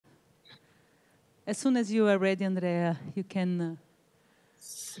As soon as you are ready, Andrea, you can.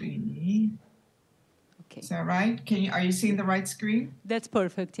 See. Okay. Is that right? Are you seeing the right screen? That's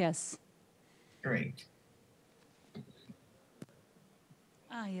perfect, yes. Great.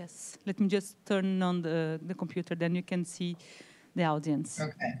 Yes. Let me just turn on the computer, then you can see the audience.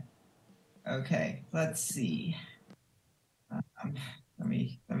 Okay. Okay, let's see. Let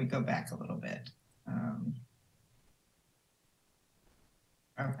me go back a little bit.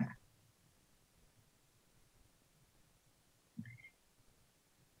 Okay.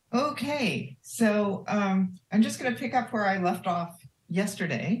 Okay, so I'm just going to pick up where I left off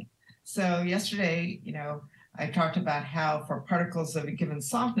yesterday. So yesterday, I talked about how for particles of a given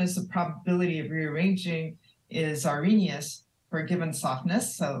softness, the probability of rearranging is Arrhenius for a given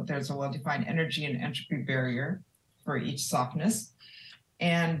softness. So there's a well-defined energy and entropy barrier for each softness.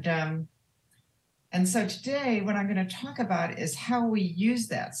 And so today, what I'm going to talk about is how we use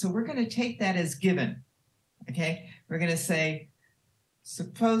that. So we're going to take that as given. Okay, we're going to say,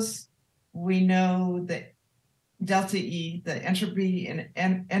 suppose we know that delta E, the entropy and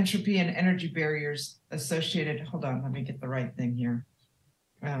energy barriers associated. Hold on, let me get the right thing here.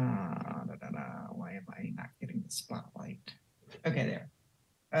 Why am I not getting the spotlight? Okay,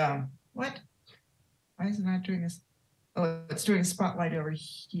 there. What? Why is it not doing this? Oh, it's doing a spotlight over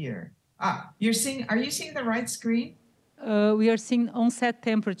here. Are you seeing the right screen? We are seeing onset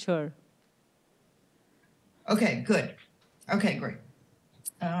temperature. Okay, good. Okay, great.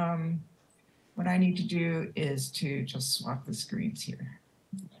 What I need to do is to just swap the screens here.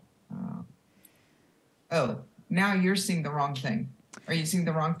 Oh, now you're seeing the wrong thing. Are you seeing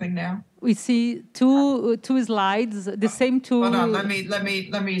the wrong thing now? We see two slides, the same two. Hold on, let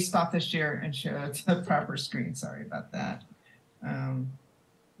me stop the share and show the proper screen. Sorry about that.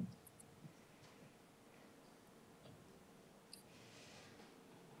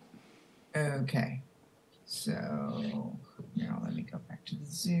 Okay, so now let me go back to the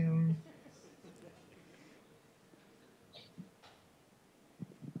Zoom.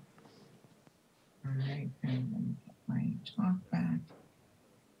 All right, and let me get my talk back.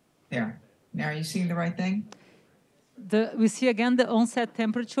 There. Now are you seeing the right thing? We see again the onset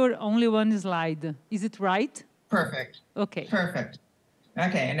temperature, only one slide. Is it right? Perfect. Okay. Perfect.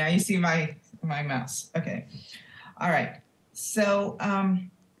 Okay, and now you see my mouse. Okay. All right. So,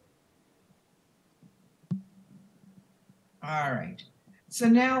 all right. So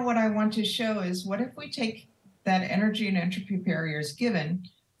now what I want to show is, what if we take that energy and entropy barriers given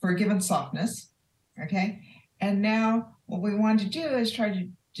for a given softness, okay? And now what we want to do is try to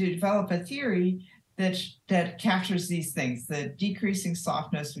develop a theory that captures these things, the decreasing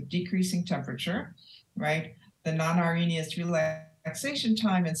softness with decreasing temperature, right? The non-Arrhenius relaxation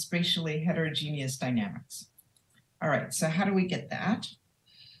time and spatially heterogeneous dynamics. All right, so how do we get that?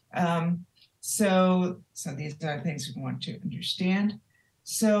 So these are things we want to understand.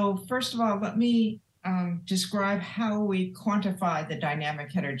 So first of all, let me describe how we quantify the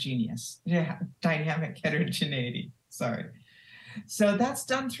dynamic heterogeneity. Sorry. So that's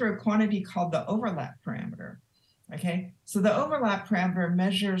done through a quantity called the overlap parameter. Okay, so the overlap parameter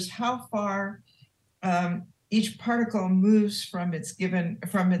measures how far each particle moves from its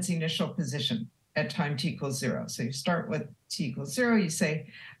initial position at time t equals 0. So you start with t equals 0, you say,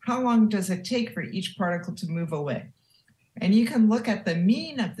 how long does it take for each particle to move away? And you can look at the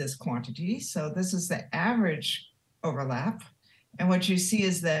mean of this quantity. So this is the average overlap. And what you see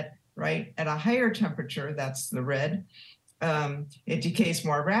is that, right, at a higher temperature, that's the red, it decays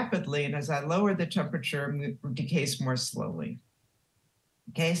more rapidly. And as I lower the temperature, it decays more slowly.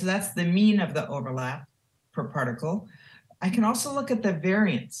 Okay, so that's the mean of the overlap per particle. I can also look at the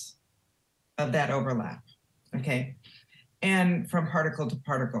variance of that overlap, okay, and from particle to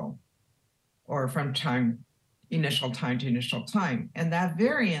particle, or from initial time to initial time. And that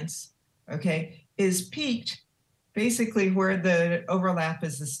variance, okay, is peaked basically where the overlap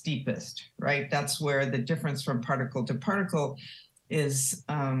is the steepest, right? That's where the difference from particle to particle is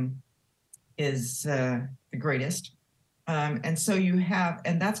the greatest. And so you have,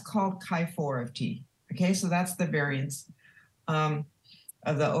 and that's called chi4 of t. Okay, so that's the variance of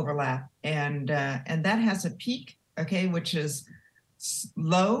the overlap, and that has a peak, okay, which is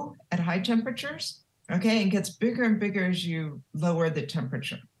low at high temperatures, okay, and gets bigger and bigger as you lower the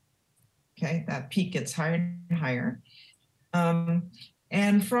temperature. Okay, that peak gets higher and higher.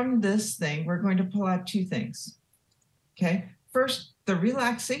 And from this thing, we're going to pull out two things. Okay, first, the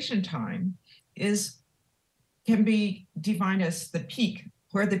relaxation time can be defined as the peak,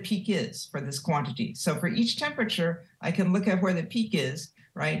 where the peak is for this quantity. So for each temperature, I can look at where the peak is,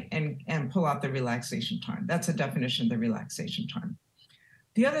 right, and pull out the relaxation time. That's a definition of the relaxation time.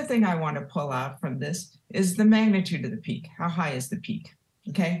 The other thing I want to pull out from this is the magnitude of the peak. How high is the peak?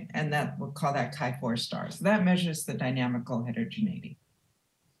 Okay, and that we'll call that chi-4 star. So that measures the dynamical heterogeneity.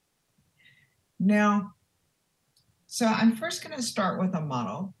 Now, so I'm first going to start with a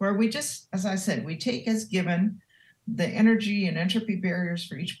model where we just, as I said, we take as given the energy and entropy barriers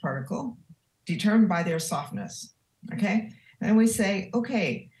for each particle determined by their softness. Okay, and we say,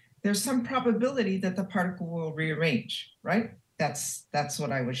 okay, there's some probability that the particle will rearrange, right? That's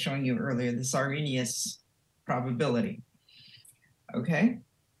what I was showing you earlier, this Arrhenius probability. Okay,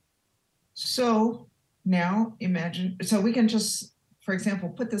 so now imagine, so we can just, for example,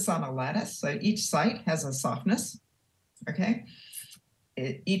 put this on a lattice. So each site has a softness. Okay,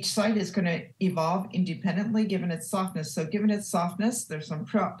 each site is going to evolve independently given its softness. So given its softness, there's some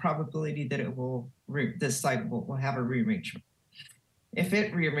probability that it will, this site will have a rearrangement. If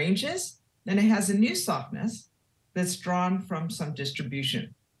it rearranges, then it has a new softness that's drawn from some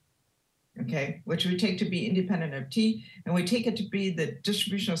distribution, okay, which we take to be independent of T, and we take it to be the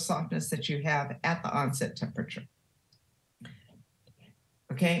distributional softness that you have at the onset temperature.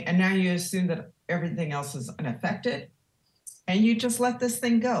 Okay, and now you assume that everything else is unaffected, and you just let this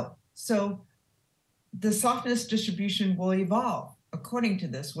thing go. So the softness distribution will evolve according to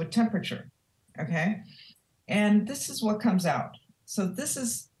this with temperature, okay? And this is what comes out. So this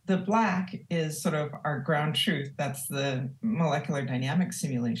is, the black is sort of our ground truth. That's the molecular dynamics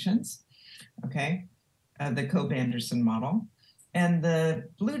simulations, okay? The Kobe-Anderson model. And the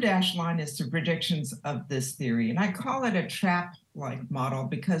blue dashed line is the predictions of this theory. And I call it a trap-like model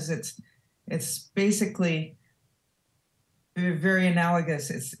because it's basically very analogous.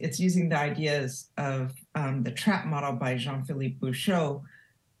 It's using the ideas of the trap model by Jean-Philippe Bouchot.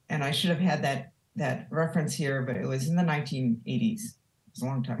 And I should have had that reference here, but it was in the 1980s. It was a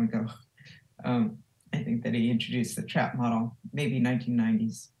long time ago. I think that he introduced the trap model, maybe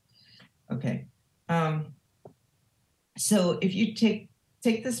 1990s. Okay. So if you take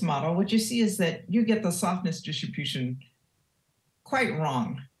this model, what you see is that you get the softness distribution quite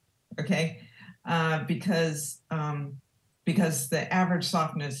wrong, okay? Because the average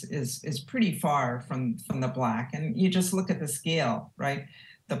softness is pretty far from the black, and you just look at the scale, right?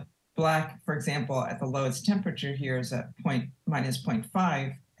 The black, for example, at the lowest temperature here is at minus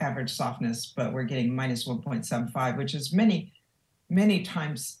 0.5 average softness, but we're getting minus 1.75, which is many, many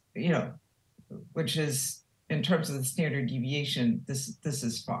times, you know, which is, in terms of the standard deviation, this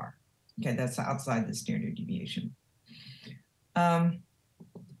is far. Okay, that's outside the standard deviation.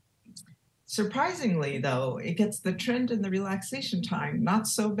 Surprisingly, though, it gets the trend in the relaxation time not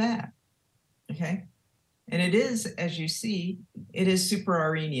so bad. Okay, and it is, as you see, it is super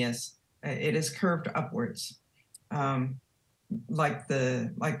Arrhenius. It is curved upwards, like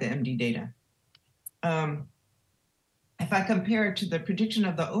the MD data. If I compare it to the prediction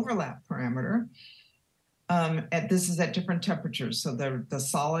of the overlap parameter, this is at different temperatures. So the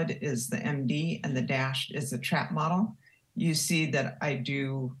solid is the MD and the dashed is the trap model. You see that I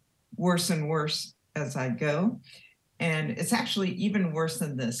do worse and worse as I go. And it's actually even worse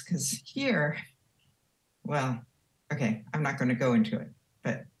than this, because here, well, okay, I'm not going to go into it,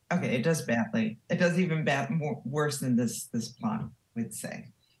 but okay, it does badly. It does even worse than this plot would say.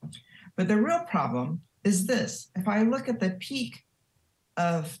 But the real problem is this. If I look at the peak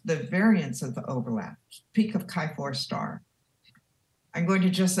of the variance of the overlap, peak of chi-4 star, I'm going to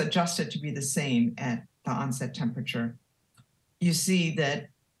just adjust it to be the same at the onset temperature. You see that,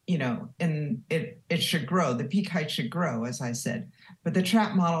 you know, and it should grow. The peak height should grow, as I said. But the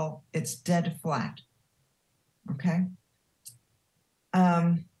trap model, it's dead flat. Okay?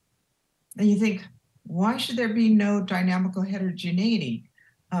 And you think, why should there be no dynamical heterogeneity?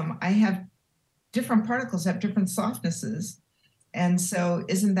 I have different particles have different softnesses. And so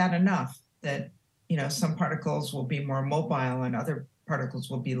isn't that enough that, you know, some particles will be more mobile and other particles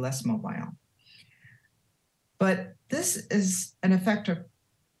will be less mobile? But this is an effect of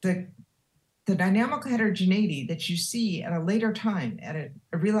the dynamical heterogeneity that you see at a later time, at a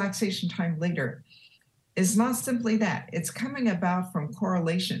relaxation time later, is not simply that. It's coming about from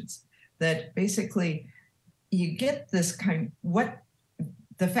correlations that basically you get this kind,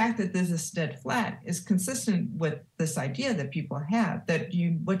 the fact that this is dead flat is consistent with this idea that people have, that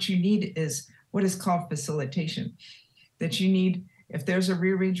what you need is what is called facilitation. That you need, if there's a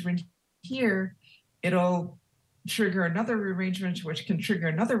rearrangement here, it'll trigger another rearrangement, which can trigger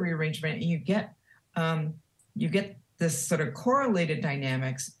another rearrangement, and you get this sort of correlated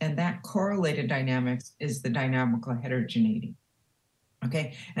dynamics, and that correlated dynamics is the dynamical heterogeneity.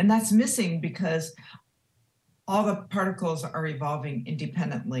 Okay, and that's missing because all the particles are evolving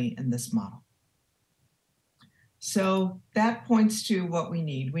independently in this model. So that points to what we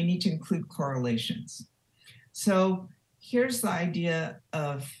need. We need to include correlations. So here's the idea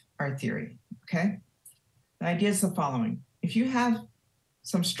of our theory, okay? The idea is the following. If you have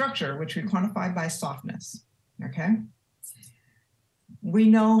some structure, which we quantify by softness, okay? We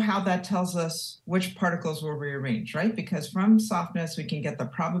know how that tells us which particles will rearrange, right? Because from softness, we can get the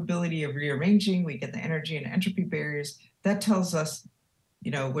probability of rearranging, we get the energy and entropy barriers. That tells us,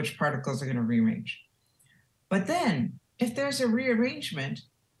 you know, which particles are going to rearrange. But then if there's a rearrangement,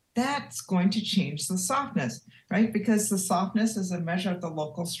 that's going to change the softness, right? Because the softness is a measure of the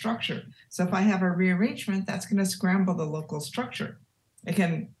local structure. So if I have a rearrangement, that's going to scramble the local structure. It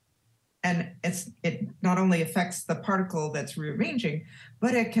can, and it not only affects the particle that's rearranging,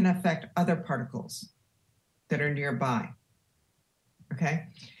 but it can affect other particles that are nearby. Okay.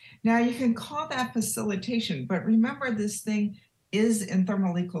 Now you can call that facilitation, but remember this thing is in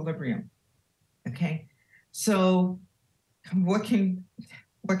thermal equilibrium. Okay. So what can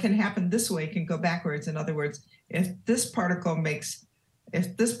happen this way can go backwards. In other words, if this particle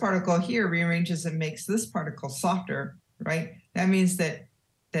here rearranges and makes this particle softer, right? That means that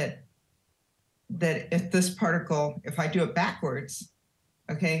if this particle, if I do it backwards,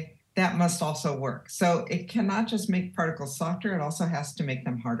 okay, that must also work. So it cannot just make particles softer, it also has to make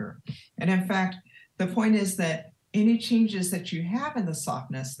them harder. And in fact, the point is that any changes that you have in the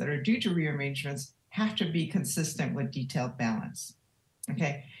softness that are due to rearrangements have to be consistent with detailed balance.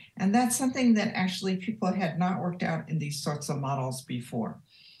 Okay, and that's something that actually people had not worked out in these sorts of models before,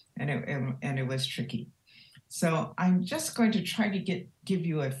 and it was tricky. So I'm just going to try to give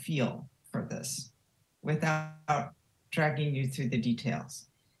you a feel for this without dragging you through the details.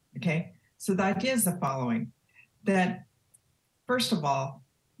 Okay, so the idea is the following, that first of all,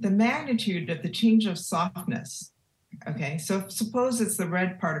 the magnitude of the change of softness, okay, so suppose it's the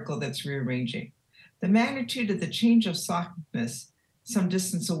red particle that's rearranging. The magnitude of the change of softness some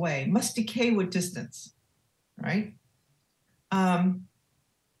distance away must decay with distance, right? And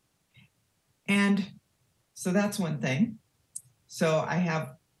so that's one thing. So I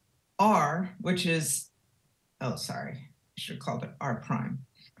have R, which is, oh, sorry, I should have called it R prime.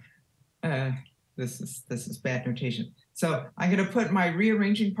 This is bad notation. So I'm going to put my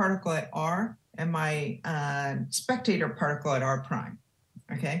rearranging particle at R and my spectator particle at R prime,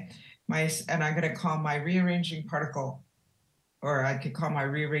 okay? And I'm going to call my rearranging particle, or I could call my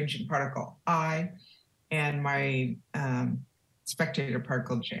rearranging particle I and my spectator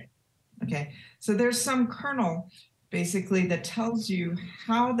particle J, okay? So there's some kernel basically that tells you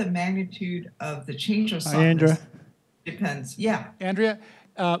how the magnitude of the change of softness depends. Yeah. Andrea,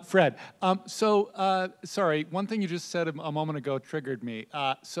 Fred, sorry, one thing you just said a moment ago triggered me.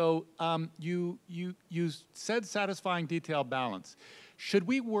 You said satisfying detail balance. Should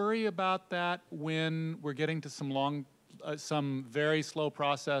we worry about that when we're getting to some very slow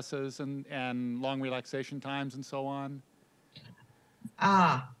processes and long relaxation times and so on?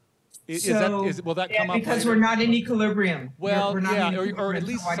 Will that come up because later? we're not in equilibrium. Well, we're not yeah, in equilibrium, or at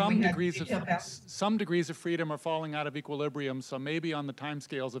least so some degrees of freedom are falling out of equilibrium. So maybe on the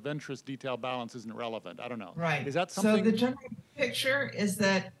timescales of interest, detail balance isn't relevant. I don't know. Right. Is that something? So the general picture is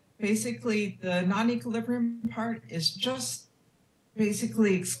that basically the non-equilibrium part is just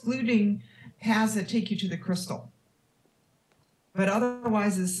basically excluding paths that take you to the crystal. But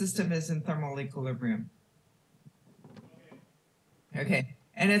otherwise, the system is in thermal equilibrium. Okay.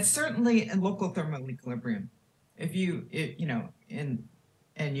 And it's certainly in local thermal equilibrium. And you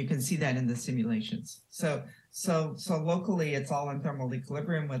can see that in the simulations. So locally, it's all in thermal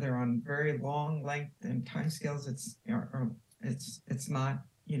equilibrium, whether on very long length and timescales, it's not,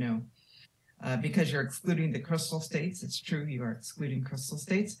 because you're excluding the crystal states. It's true, you are excluding crystal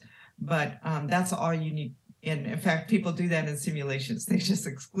states, but that's all you need. And in fact, people do that in simulations. They just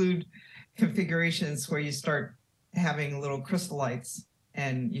exclude configurations where you start having little crystallites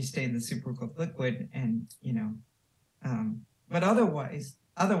and you stay in the supercritical liquid, and but otherwise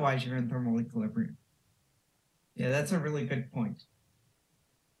you're in thermal equilibrium. Yeah, that's a really good point.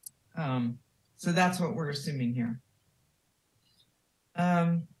 So that's what we're assuming here.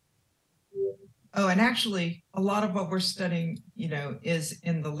 Oh, and actually, a lot of what we're studying, is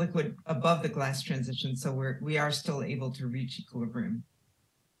in the liquid above the glass transition. So we are still able to reach equilibrium.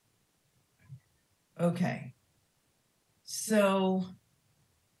 Okay. So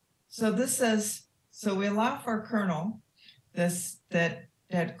this says, so we allow for a kernel that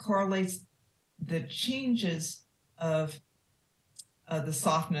correlates the changes of the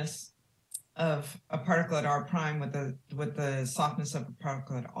softness of a particle at R prime with the softness of a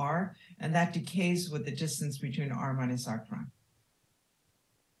particle at R, and that decays with the distance between R minus R prime.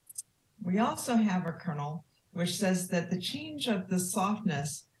 We also have a kernel which says that the change of the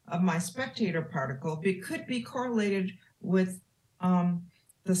softness of my spectator particle could be correlated with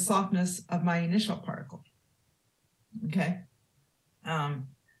the softness of my initial particle. Okay,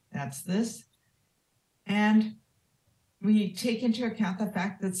 that's this. And we take into account the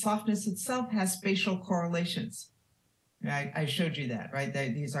fact that softness itself has spatial correlations. I showed you that, right?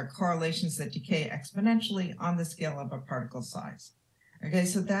 These are correlations that decay exponentially on the scale of a particle size. Okay,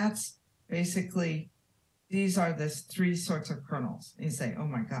 so that's basically, these are the three sorts of kernels. And you say, oh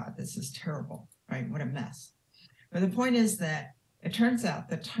my God, this is terrible, right? What a mess. But the point is that it turns out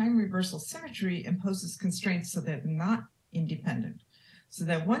that time reversal symmetry imposes constraints so they're not independent. So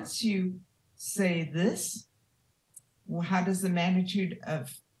that once you say this, well, how does the magnitude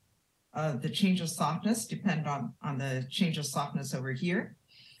of the change of softness depend on the change of softness over here?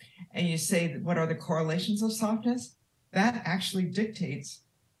 And you say, what are the correlations of softness? That actually dictates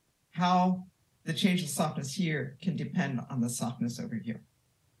how the change of softness here can depend on the softness over here.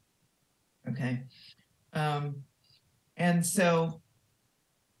 Okay. And so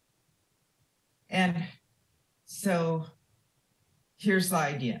here's the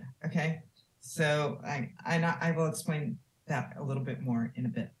idea. Okay. So I will explain that a little bit more in a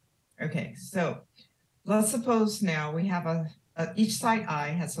bit. Okay. So let's suppose now we have each site I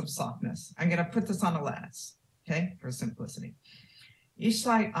has some softness. I'm going to put this on a lattice. Okay. For simplicity. Each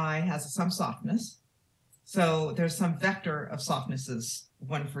site I has some softness. So there's some vector of softnesses,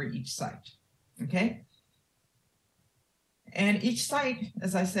 one for each site. Okay. And each site,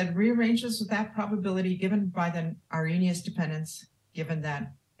 as I said, rearranges with that probability given by the Arrhenius dependence, given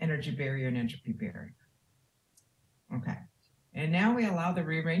that energy barrier and entropy barrier. Okay. And now we allow the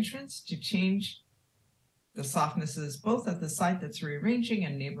rearrangements to change the softnesses, both of the site that's rearranging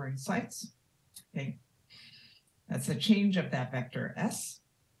and neighboring sites. Okay. That's a change of that vector S.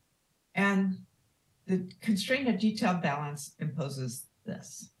 And the constraint of detailed balance imposes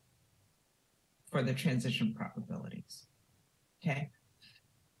this for the transition probabilities. Okay.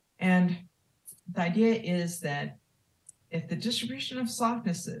 And the idea is that if the distribution of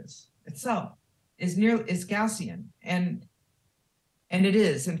softnesses itself is Gaussian, and it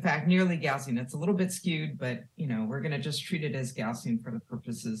is, in fact, nearly Gaussian. It's a little bit skewed, but we're going to just treat it as Gaussian for the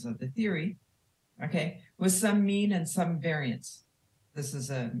purposes of the theory. Okay, with some mean and some variance. This is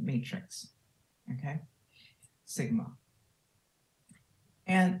a matrix. Okay, sigma.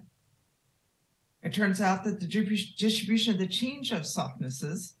 And it turns out that the distribution of the change of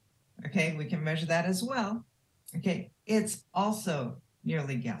softnesses, okay, we can measure that as well. Okay, it's also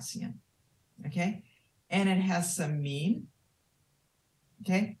nearly Gaussian. Okay, and it has some mean,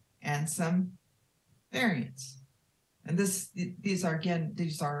 okay, and some variance. And these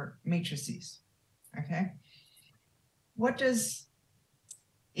are matrices. Okay, what does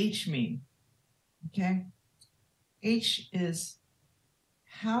H mean? Okay, H is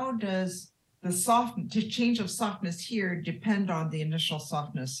how does the change of softness here depend on the initial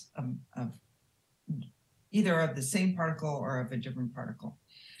softness of either of the same particle or of a different particle.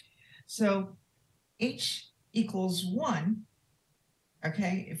 So H equals 1,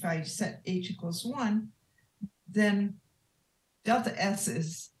 okay, if I set H equals 1, then delta S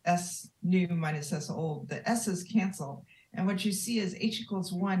is S new minus S old. The S's cancel. And what you see is H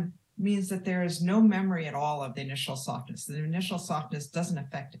equals 1 means that there is no memory at all of the initial softness. The initial softness doesn't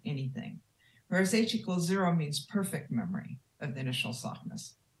affect anything. Whereas H equals 0 means perfect memory of the initial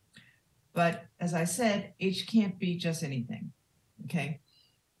softness. But as I said, H can't be just anything. Okay.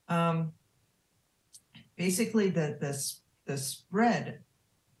 Basically, the spread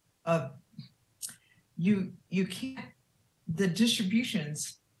of you can't, the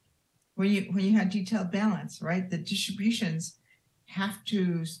distributions, when you have detailed balance, right? The distributions have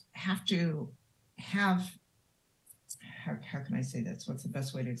to have how can I say this? What's the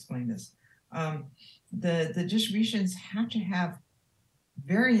best way to explain this? The distributions have to have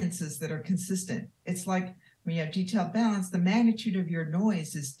variances that are consistent. It's like when you have detailed balance, the magnitude of your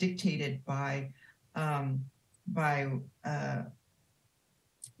noise is dictated by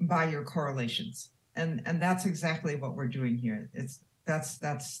your correlations, and that's exactly what we're doing here. That's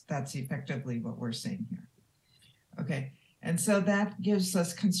effectively what we're saying here. Okay, and so that gives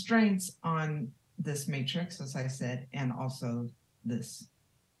us constraints on this matrix, as I said, and also this,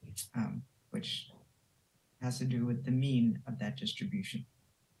 which has to do with the mean of that distribution.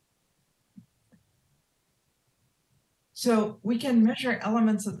 So we can measure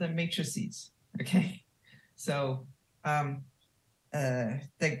elements of the matrices, okay? So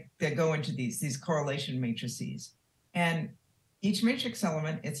they go into these correlation matrices. And each matrix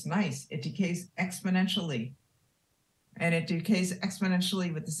element, it's nice, it decays exponentially. And it decays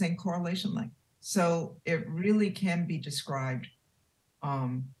exponentially with the same correlation length. So it really can be described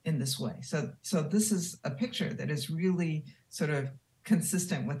in this way. So this is a picture that is really sort of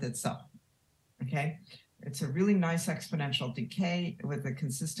consistent with itself, okay? It's a really nice exponential decay with a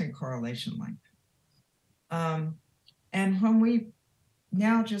consistent correlation length. And when we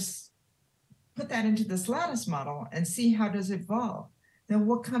now just put that into this lattice model and see how does it evolve, then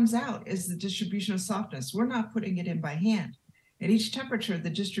what comes out is the distribution of softness. We're not putting it in by hand. At each temperature, the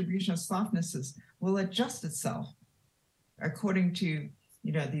distribution of softnesses will adjust itself according to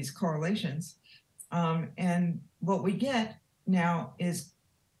these correlations. And what we get now is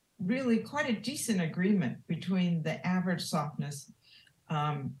really quite a decent agreement between the average softness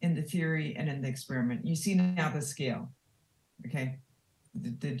in the theory and in the experiment. You see now the scale, okay?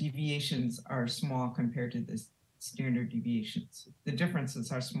 The deviations are small compared to the standard deviations. The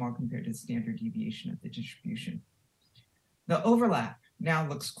differences are small compared to the standard deviation of the distribution. The overlap now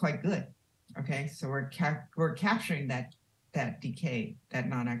looks quite good, okay? So we're capturing that decay, that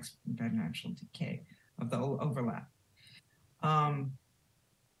non-exponential decay of the overlap.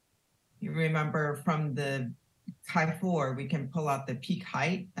 You remember from the chi-4, we can pull out the peak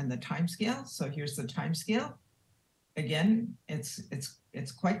height and the time scale. So here's the time scale. Again,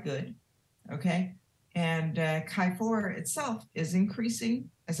 it's quite good, okay? And chi-4 itself is increasing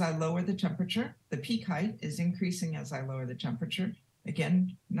as I lower the temperature. The peak height is increasing as I lower the temperature.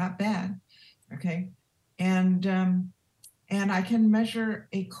 Again, not bad, okay? And I can measure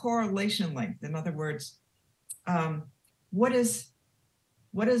a correlation length. In other words, what is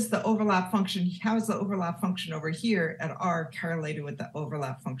the overlap function? How is the overlap function over here at R correlated with the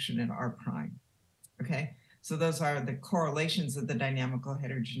overlap function at R prime? Okay, so those are the correlations of the dynamical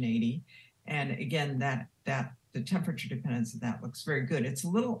heterogeneity. And again, that the temperature dependence of that looks very good. It's a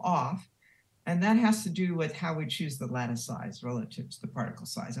little off, and that has to do with how we choose the lattice size relative to the particle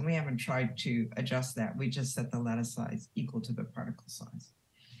size. And we haven't tried to adjust that. We just set the lattice size equal to the particle size.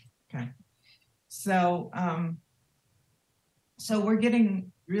 Okay, so so we're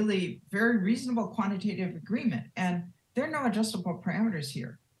getting really very reasonable quantitative agreement, and there are no adjustable parameters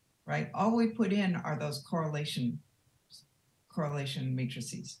here, right? All we put in are those correlation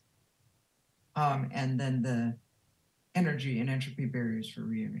matrices, and then the energy and entropy barriers for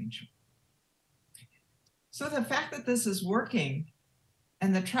rearrangement. So the fact that this is working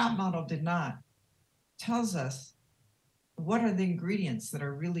and the trap model did not tells us what are the ingredients that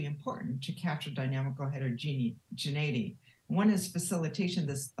are really important to capture dynamical heterogeneity. One is facilitation,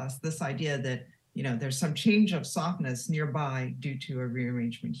 this idea that there's some change of softness nearby due to a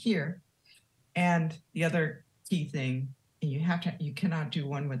rearrangement here. And the other key thing, and you cannot do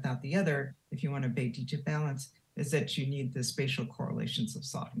one without the other if you want to Bethe balance, is that you need the spatial correlations of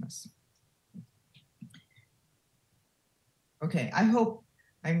softness. Okay, I hope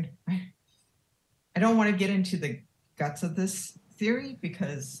I don't want to get into the guts of this theory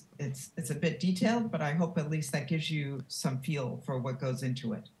because it's a bit detailed, but I hope at least that gives you some feel for what goes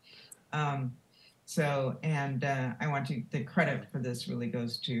into it. I want the credit for this really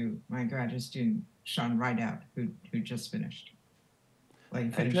goes to my graduate student, Sean Rideout, who just finished. Well, he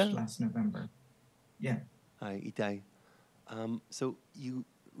finished Andrea? last November. Yeah. Hi, Itai. So you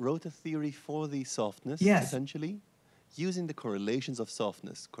wrote a theory for the softness, Yes. essentially, using the correlations of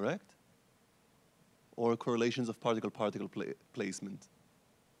softness, correct? Or correlations of particle-particle placement?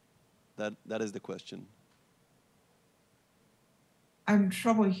 That is the question. I'm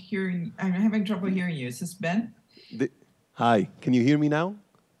having trouble hearing you. Is this Ben? Hi, can you hear me now?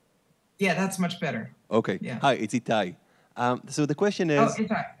 Yeah, that's much better. Okay. Yeah. Hi, it's Itai. So the question is,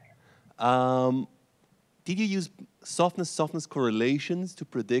 did you use softness correlations to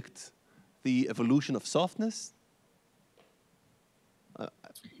predict the evolution of softness?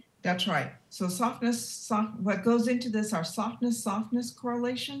 That's right. So what goes into this are softness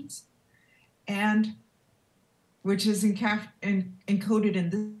correlations, and which is encoded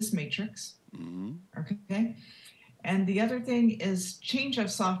in this matrix. Mm-hmm. Okay. And the other thing is change of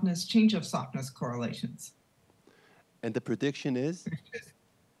softness correlations. And the prediction is?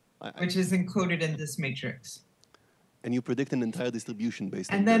 Which is encoded in this matrix. And you predict an entire distribution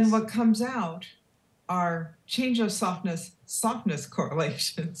based on this. And then what comes out are change of softness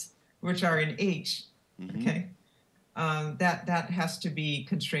correlations, which are in H, mm-hmm. Okay? That has to be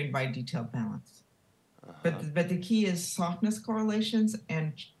constrained by detailed balance. Uh-huh. But the key is softness correlations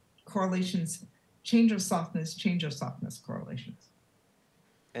and correlations, change of softness correlations.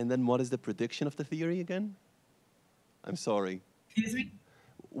 And then what is the prediction of the theory again? I'm sorry. Excuse me?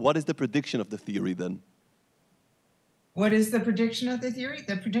 What is the prediction of the theory then? What is the prediction of the theory?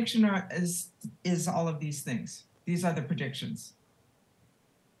 The prediction is all of these things. These are the predictions.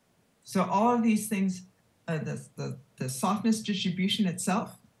 So all of these things, the softness distribution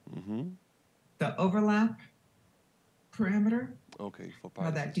itself, the overlap parameter, Okay, for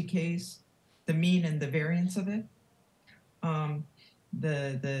how that particles. decays, the mean and the variance of it,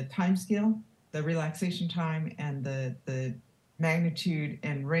 the time scale, the relaxation time, and the magnitude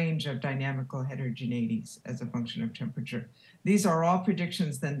and range of dynamical heterogeneities as a function of temperature. These are all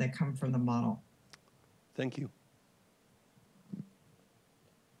predictions then that come from the model. Thank you.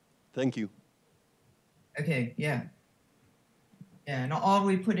 Thank you. Okay, yeah. Yeah, and all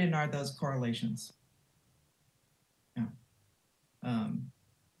we put in are those correlations. Yeah.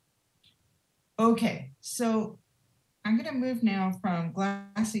 Okay, so I'm going to move now from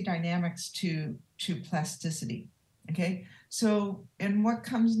glassy dynamics to plasticity. Okay, so and what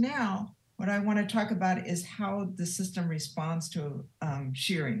comes now, what I want to talk about is how the system responds to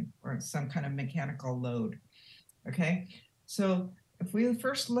shearing or some kind of mechanical load. Okay, so if we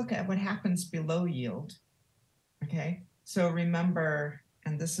first look at what happens below yield, okay, so remember,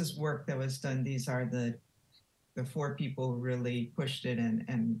 and this is work that was done, these are the 4 people who really pushed it,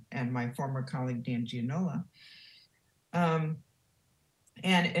 and my former colleague Dan Gianola. And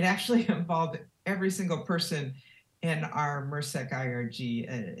it actually involved every single person in our MERSEC IRG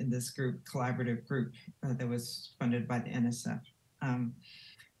in this group, collaborative group that was funded by the NSF.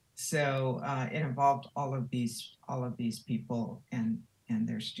 So it involved all of these people and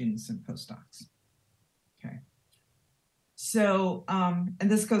their students and postdocs. Okay. So, and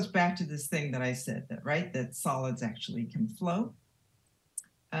this goes back to this thing that I said, that right, that solids actually can flow,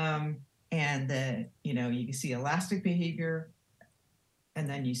 and that you can see elastic behavior, and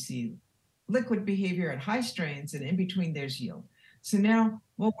then you see liquid behavior at high strains, and in between there's yield. So now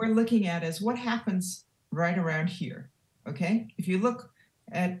what we're looking at is what happens right around here. Okay, if you look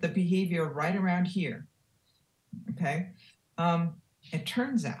at the behavior right around here, okay, it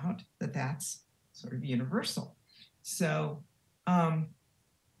turns out that that's sort of universal. So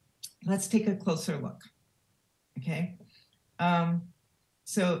let's take a closer look. Okay,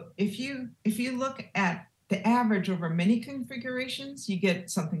 so if you look at the average over many configurations, you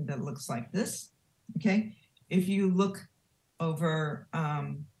get something that looks like this. Okay, if you look over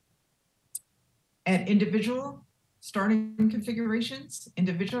at individual starting configurations,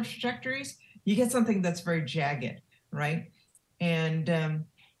 individual trajectories, you get something that's very jagged, right?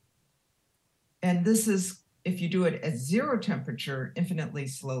 And this is, if you do it at 0 temperature, infinitely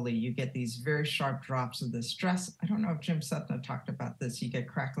slowly, you get these very sharp drops of the stress. I don't know if Jim Sutna talked about this. You get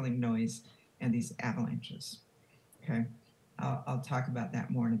crackling noise and these avalanches. Okay, I'll talk about that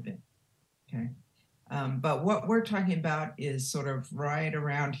more in a bit. Okay, but what we're talking about is sort of right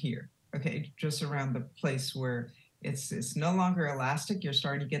around here. Okay, just around the place where it's no longer elastic. You're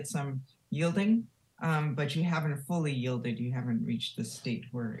starting to get some yielding, but you haven't fully yielded. You haven't reached the state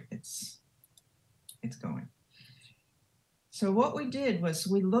where it's going. So what we did was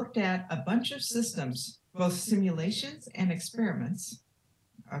we looked at a bunch of systems, both simulations and experiments,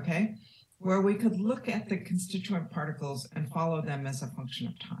 okay, where we could look at the constituent particles and follow them as a function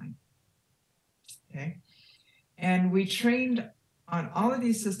of time. Okay, and we trained on all of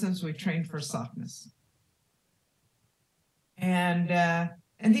these systems. We trained for softness, and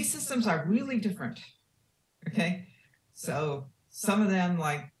these systems are really different. Okay, so some of them,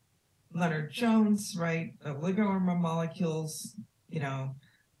 like Leonard Jones, right, oligomer molecules, the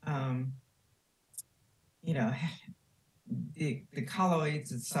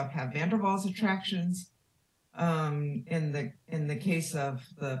colloids and stuff have van der Waals attractions. In the case of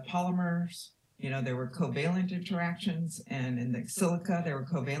the polymers, there were covalent interactions, and in the silica, there were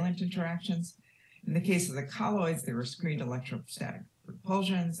covalent interactions. In the case of the colloids, there were screened electrostatic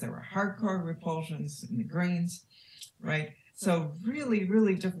repulsions, there were hardcore repulsions in the grains, right? So really,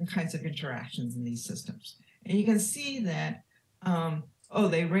 really different kinds of interactions in these systems. And you can see that,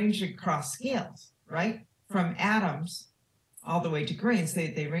 they range across scales, right? From atoms all the way to grains.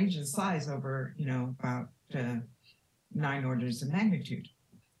 They range in size over, about 9 orders of magnitude.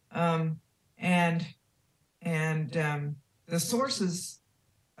 And the sources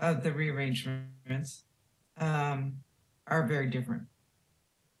of the rearrangements are very different.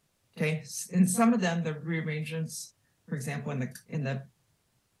 Okay, in some of them, the rearrangements, for example, in the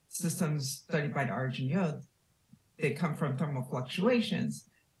systems studied by Arjun Yod, they come from thermal fluctuations,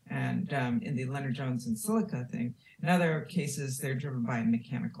 and in the Leonard Jones and silica thing. In other cases, they're driven by a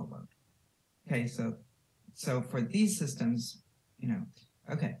mechanical load. Okay, so for these systems,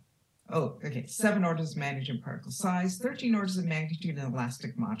 okay. Oh, okay, 7 orders of magnitude in particle size, 13 orders of magnitude in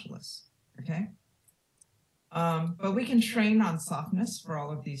elastic modulus. Okay. But we can train on softness for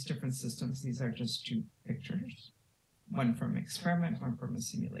all of these different systems. These are just 2 pictures. one from experiment, one from a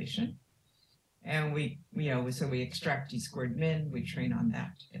simulation. And we extract d-squared min, we train on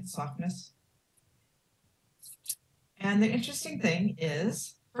that in softness. And the interesting thing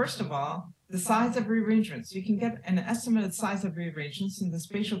is, first of all, the size of rearrangements. You can get an estimated size of rearrangements in the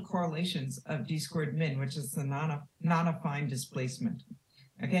spatial correlations of d-squared min, which is the non-affine displacement.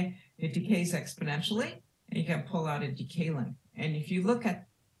 Okay, it decays exponentially, and you can pull out a decay length. And if you look at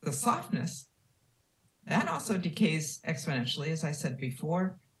the softness, that also decays exponentially, as I said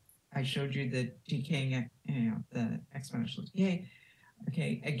before. I showed you the decaying, the exponential decay,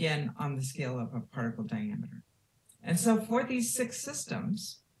 okay, again, on the scale of a particle diameter. And so for these 6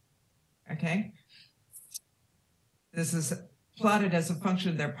 systems, okay, this is plotted as a function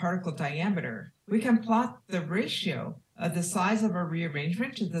of their particle diameter. We can plot the ratio of the size of a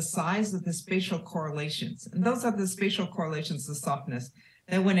rearrangement to the size of the spatial correlations. And those are the spatial correlations of softness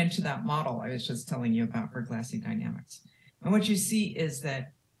that went into that model I was just telling you about for glassy dynamics. And what you see is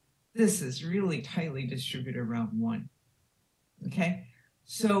that this is really tightly distributed around 1. Okay,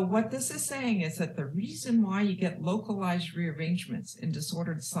 so what this is saying is that the reason why you get localized rearrangements in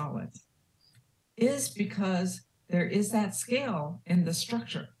disordered solids is because there is that scale in the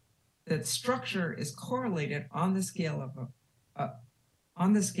structure. That structure is correlated on the scale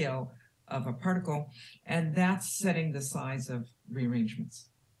of a particle, and that's setting the size of rearrangements.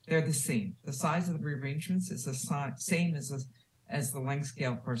 They're the same. The size of the rearrangements is the same as the length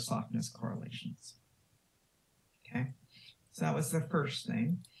scale for softness correlations. Okay, so that was the first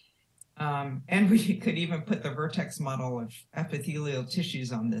thing. And we could even put the vertex model of epithelial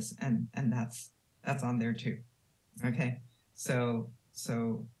tissues on this, and that's on there too. Okay, so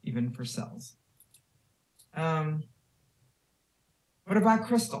even for cells. What about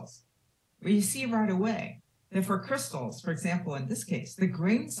crystals? Well, you see right away that for crystals, for example, in this case, the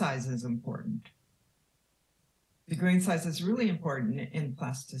grain size is important. The grain size is really important in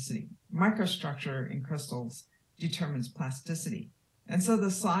plasticity. Microstructure in crystals determines plasticity. And so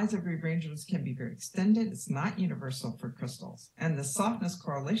the size of rearrangements can be very extended. It's not universal for crystals. And the softness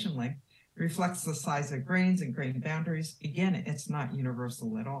correlation length reflects the size of grains and grain boundaries. Again, it's not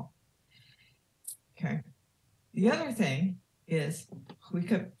universal at all. Okay. The other thing is we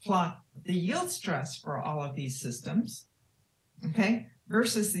could plot the yield stress for all of these systems, okay,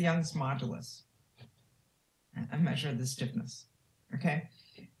 versus the Young's modulus and measure the stiffness, okay?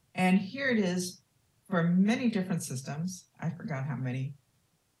 And here it is for many different systems. I forgot how many,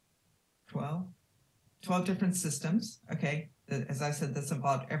 12 different systems, okay? As I said, that's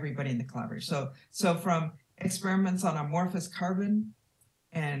involved everybody in the collaboration. So from experiments on amorphous carbon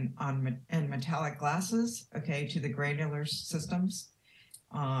and metallic glasses, okay, to the granular systems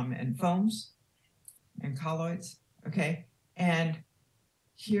and foams and colloids, okay? And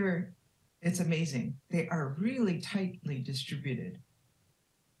here, it's amazing. They are really tightly distributed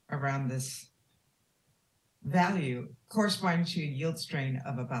around this value corresponding to a yield strain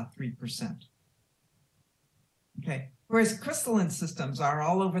of about 3%. Okay, whereas crystalline systems are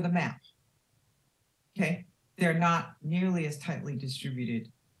all over the map. Okay, they're not nearly as tightly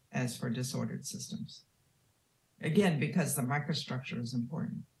distributed as for disordered systems. Again, because the microstructure is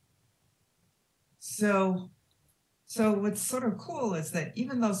important. So what's sort of cool is that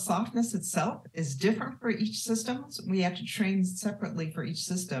even though softness itself is different for each system, we have to train separately for each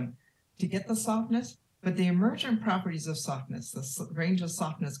system to get the softness, but the emergent properties of softness, the range of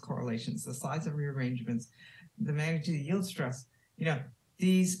softness correlations, the size of rearrangements, the magnitude of yield stress, you know,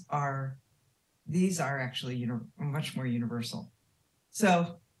 these are actually much more universal.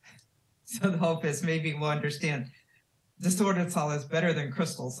 So the hope is maybe we'll understand disordered solids better than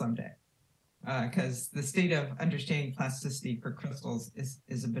crystals someday, because the state of understanding plasticity for crystals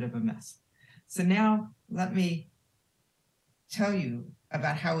is a bit of a mess. So now let me tell you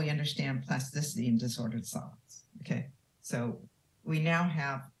about how we understand plasticity in disordered solids. Okay, so we now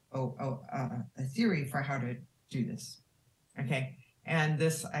have a theory for how to do this. Okay, and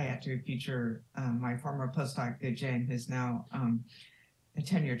this I had to feature my former postdoc, Andrea J, who's now a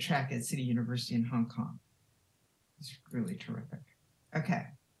tenure track at City University in Hong Kong. It's really terrific. Okay.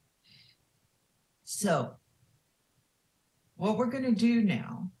 So what we're going to do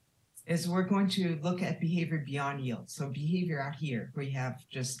now is we're going to look at behavior beyond yield. So behavior out here, where you have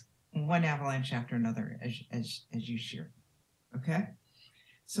just one avalanche after another as you shear. Okay.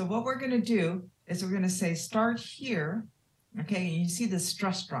 So what we're going to do is we're going to say start here. Okay. And you see the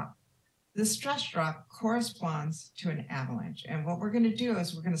stress drop. This stress drop corresponds to an avalanche. And what we're going to do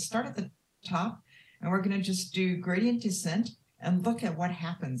is we're going to start at the top and we're going to just do gradient descent and look at what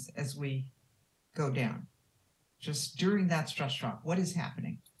happens as we go down. Just during that stress drop, what is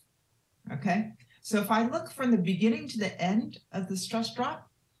happening? Okay, So if I look from the beginning to the end of the stress drop,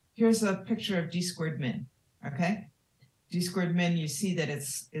 here's a picture of d squared min, okay? D squared min, you see that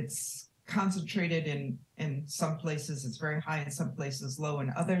it's concentrated in some places, it's very high in some places, low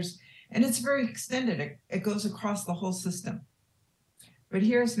in others, and it's very extended. It goes across the whole system. But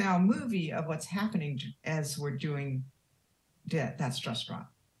here's now a movie of what's happening as we're doing that stress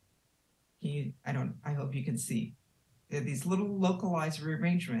drop. I hope you can see. There are these little localized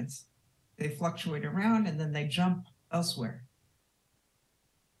rearrangements. They fluctuate around and then they jump elsewhere.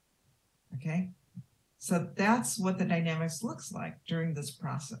 Okay? So that's what the dynamics looks like during this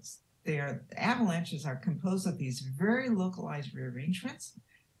process. The avalanches are composed of these very localized rearrangements,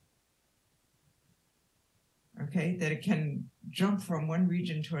 okay, that it can jump from one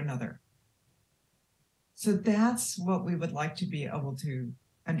region to another. So that's what we would like to be able to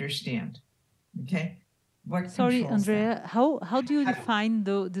understand, okay? What Sorry, controls that? Andrea, how do you define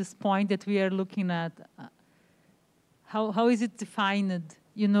this point that we are looking at? How is it defined?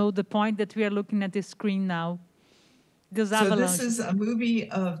 You know, the point that we are looking at the screen now. So this is a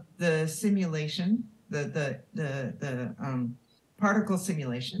movie of the simulation, the particle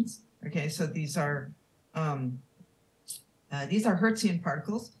simulations. Okay, so these are Hertzian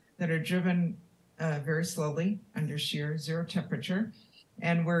particles that are driven very slowly under shear zero temperature,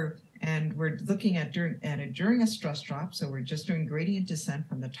 and we're looking at it during a stress drop. So we're just doing gradient descent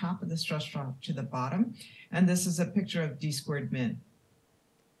from the top of the stress drop to the bottom, and this is a picture of d squared min.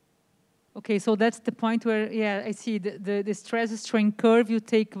 Okay, so that's the point where, yeah, I see the stress strain curve you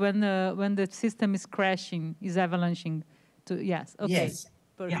take when the system is crashing, is avalanching. Yes, okay, yes.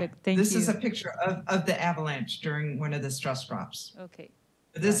 perfect, Yeah. thank you. This is a picture of the avalanche during one of the stress drops. Okay.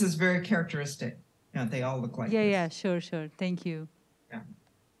 This is very characteristic. You know, they all look like this. Yeah, sure, thank you.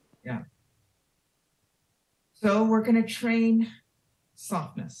 Yeah. So we're going to train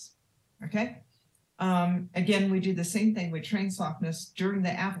softness, okay? Again, we do the same thing. We train softness during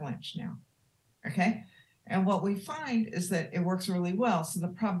the avalanche now, okay? And what we find is that it works really well. So the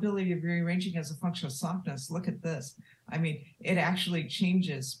probability of rearranging as a function of softness, look at this. I mean, it actually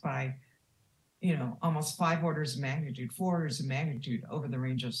changes by, you know, almost 5 orders of magnitude, 4 orders of magnitude over the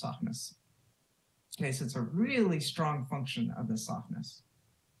range of softness. Okay, so it's a really strong function of the softness.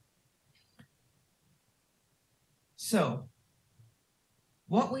 So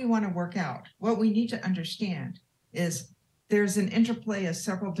what we want to work out, what we need to understand is there's an interplay of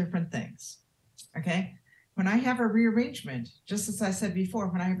several different things, okay? When I have a rearrangement, just as I said before,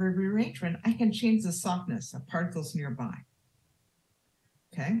 when I have a rearrangement, I can change the softness of particles nearby,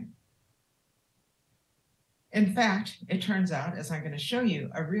 okay? In fact, it turns out, as I'm going to show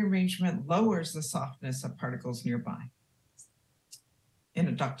you, a rearrangement lowers the softness of particles nearby in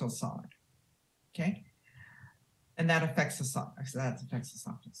a ductile solid, okay? And that affects the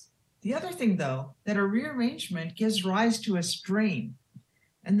softness. The other thing, though, that a rearrangement gives rise to a strain.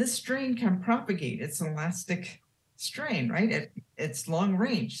 And this strain can propagate. It's an elastic strain, right? It's long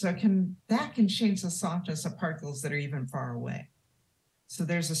range. So that can change the softness of particles that are even far away. So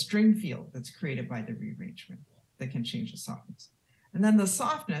there's a strain field that's created by the rearrangement that can change the softness. And then the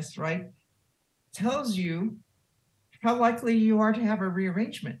softness, right, tells you how likely you are to have a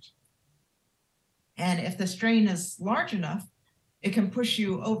rearrangement. And if the strain is large enough, it can push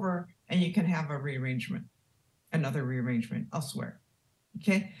you over and you can have a rearrangement, another rearrangement elsewhere.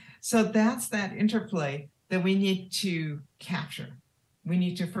 Okay, so that's that interplay that we need to capture. We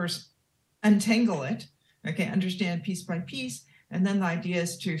need to first untangle it, okay, understand piece by piece, and then the idea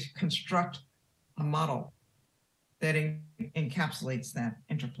is to construct a model that encapsulates that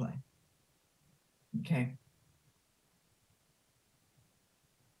interplay. Okay.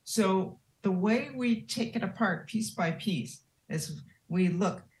 So the way we take it apart piece by piece is we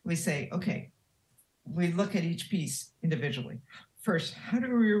say, okay, we look at each piece individually. First, how do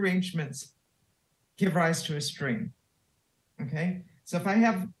rearrangements give rise to a strain? Okay, so if I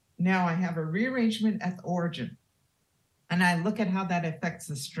have a rearrangement at the origin, and I look at how that affects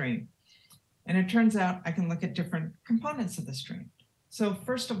the strain. And it turns out I can look at different components of the strain. So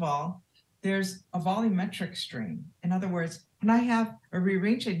first of all, there's a volumetric strain. In other words, when I have a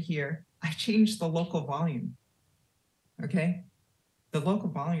rearrangement here, I change the local volume, okay? The local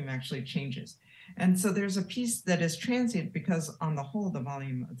volume actually changes. And so there's a piece that is transient because on the whole, the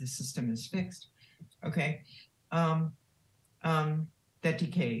volume of the system is fixed, okay? That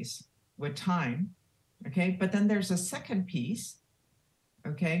decays with time, okay? But then there's a second piece,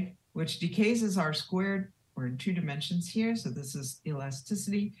 okay, which decays as R squared. We're in 2 dimensions here, so this is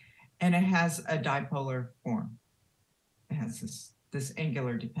elasticity, and it has a dipolar form. It has this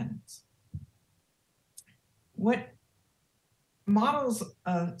angular dependence. What models,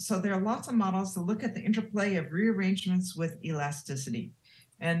 so there are lots of models that look at the interplay of rearrangements with elasticity.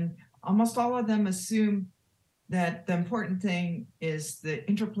 And almost all of them assume that the important thing is the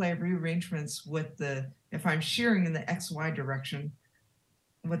interplay of rearrangements with if I'm shearing in the XY direction,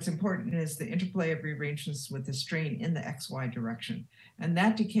 what's important is the interplay of rearrangements with the strain in the XY direction. And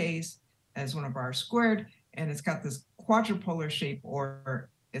that decays as 1 over R squared, and it's got this quadrupolar shape, or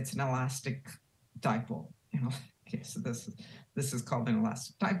it's an elastic dipole. Okay, so this is called an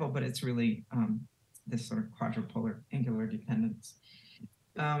elastic dipole, but it's really this sort of quadrupolar angular dependence.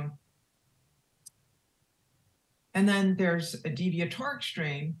 And then there's a deviatoric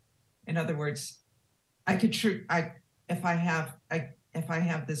strain. In other words, if I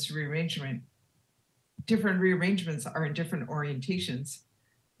have this rearrangement, different rearrangements are in different orientations.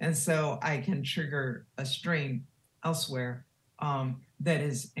 And so I can trigger a strain elsewhere that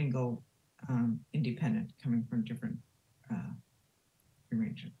is angle independent, coming from different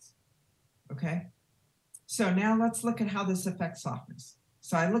arrangements. Okay, so now let's look at how this affects softness.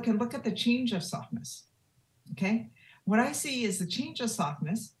 So I look at the change of softness. Okay, what I see is the change of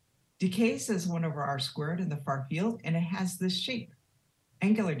softness decays as 1 over R squared in the far field, and it has this shape,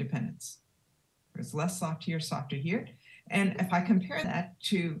 angular dependence. It's less soft here, softer here. And if I compare that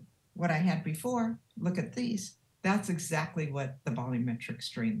to what I had before, look at these, that's exactly what the volumetric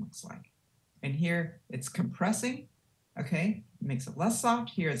strain looks like. And here it's compressing, okay? It makes it less soft.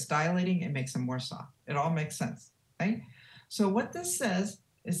 Here it's dilating, it makes it more soft. It all makes sense, right? So what this says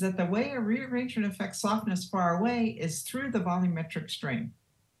is that the way a rearrangement affects softness far away is through the volumetric strain,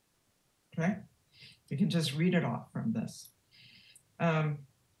 okay? You can just read it off from this. I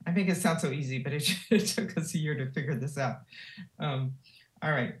make it sound so easy, but it took us a year to figure this out. All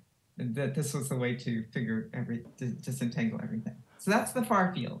right, this was the way to disentangle everything. So that's the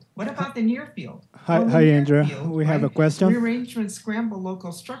far field. What about the near field? Hi, Andrea. We have a question. Rearrangements scramble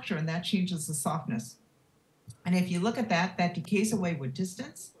local structure, and that changes the softness. And if you look at that decays away with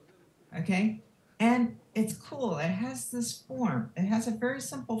distance, okay? And it's cool. It has this form. It has a very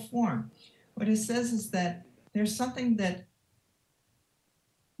simple form. What it says is that there's something that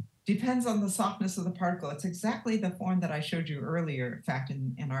depends on the softness of the particle. It's exactly the form that I showed you earlier, in fact,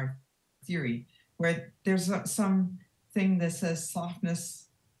 in our theory, where there's some thing that says softness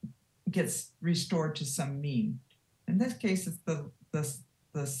gets restored to some mean. In this case, it's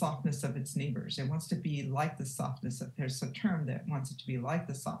the softness of its neighbors. It wants to be like the softness of, there's a term that wants it to be like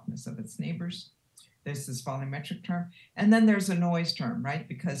the softness of its neighbors. There's this volumetric term. And then there's a noise term, right?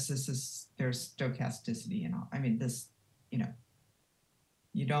 Because there's stochasticity and all. I mean, this,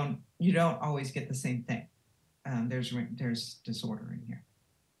 you don't always get the same thing. There's disorder in here.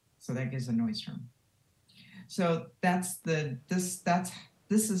 So that gives a noise term. So this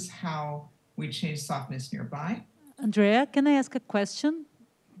is how we change softness nearby. Andrea, can I ask a question?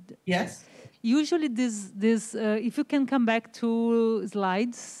 Yes. Usually if you can come back to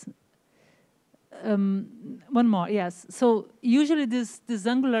slides. One more, yes. So usually this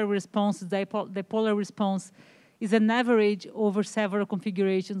angular response, dipolar response, is an average over several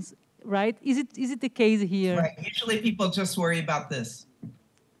configurations, right? Is it the case here? Right. Usually people just worry about this.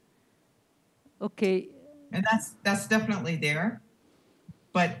 Okay. And that's definitely there.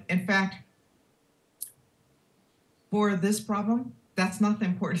 But in fact, for this problem, that's not the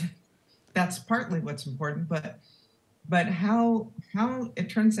important. That's partly what's important, but how it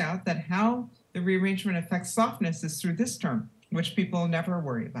turns out that how the rearrangement affects softness is through this term, which people never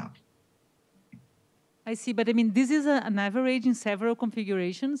worry about. I see, but I mean, this is an average in several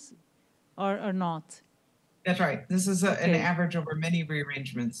configurations, or not? That's right. This is an average over many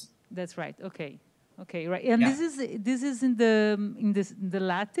rearrangements. That's right. Okay. Okay. Right. And yeah. this is in the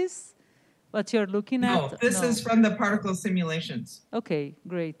lattice. What you're looking at? No, this is from the particle simulations. Okay.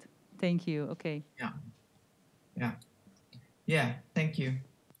 Great. Thank you. Okay. Yeah. Yeah. Yeah. Thank you.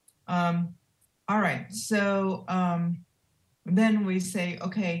 All right. So then we say,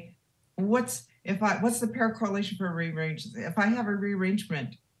 okay, what's the pair correlation for rearrangement? If I have a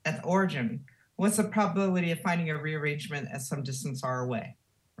rearrangement at the origin, what's the probability of finding a rearrangement at some distance R away,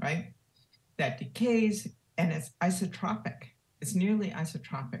 right? That decays and it's isotropic. It's nearly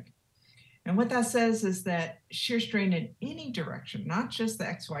isotropic. And what that says is that shear strain in any direction, not just the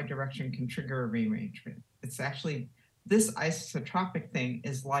XY direction, can trigger a rearrangement. It's actually, this isotropic thing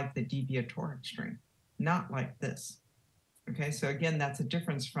is like the deviatoric strain, not like this. Okay, so again, that's a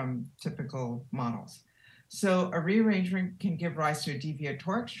difference from typical models. So a rearrangement can give rise to a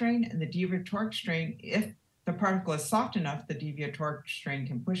deviatoric strain, and the deviatoric strain, if the particle is soft enough, the deviatoric strain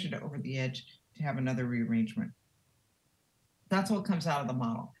can push it over the edge to have another rearrangement. That's what comes out of the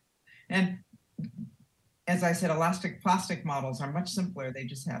model. And as I said, elastic plastic models are much simpler. They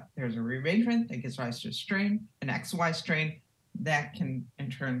just have, there's a rearrangement that gives rise to a strain, an XY strain that can in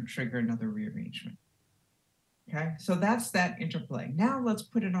turn trigger another rearrangement. Okay, so that's that interplay. Now let's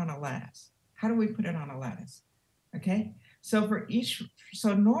put it on a lattice. How do we put it on a lattice? Okay, so for each,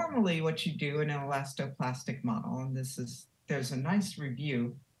 so normally what you do in an elastoplastic model, and this is, there's a nice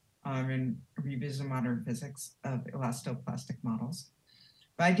review in Reviews of Modern Physics of elastoplastic models.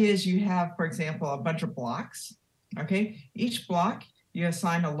 The idea is you have, for example, a bunch of blocks. Okay, each block you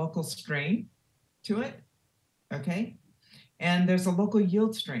assign a local strain to it. Okay, and there's a local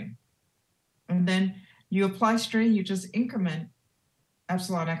yield strain. And then you apply strain, you just increment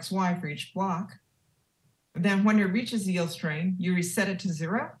epsilon xy for each block. Then when it reaches the yield strain, you reset it to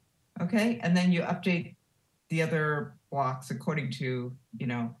 0. Okay, and then you update the other blocks according to, you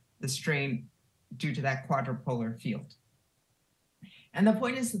know, the strain due to that quadrupolar field. And the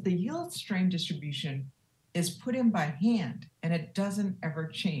point is that the yield strain distribution is put in by hand and it doesn't ever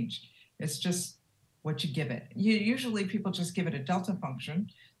change. It's just what you give it. Usually people just give it a delta function.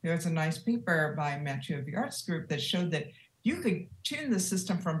 There's a nice paper by Mathieu Viart's group that showed that you could tune the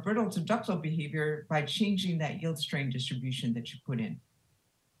system from brittle to ductile behavior by changing that yield strain distribution that you put in.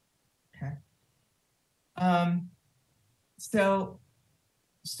 Okay. So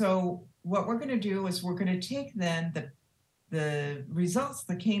what we're going to do is we're going to take then the results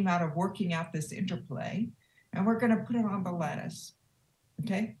that came out of working out this interplay, and we're going to put it on the lattice.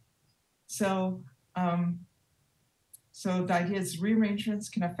 Okay. So the idea is rearrangements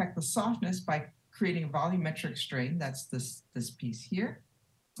can affect the softness by creating a volumetric strain. That's this piece here.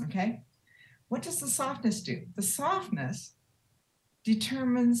 Okay. What does the softness do? The softness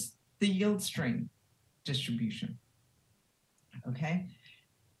determines the yield strain distribution. Okay.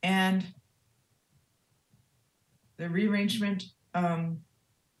 And the rearrangement can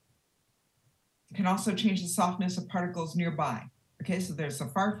also change the softness of particles nearby. Okay, so there's a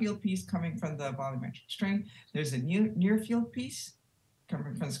far field piece coming from the volumetric strain. There's a near field piece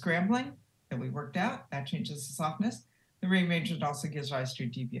coming from scrambling that we worked out. That changes the softness. The rearrangement also gives rise to a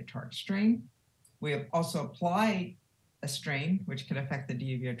deviatoric strain. We have also applied a strain, which can affect the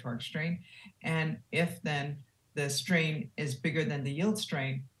deviatoric strain. And if then the strain is bigger than the yield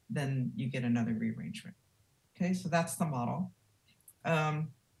strain, then you get another rearrangement. Okay, so that's the model.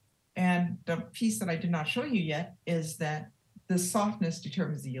 And the piece that I did not show you yet is that the softness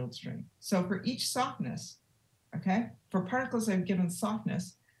determines the yield strain. So for each softness, okay, for particles that have given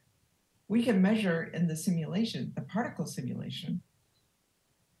softness, we can measure in the simulation, the particle simulation,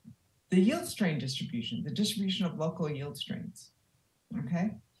 the yield strain distribution, the distribution of local yield strains,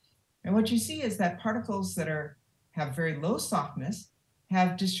 okay? And what you see is that particles that have very low softness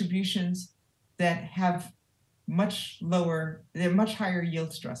have distributions that have much higher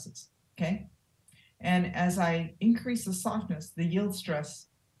yield stresses, okay? And as I increase the softness, the yield stress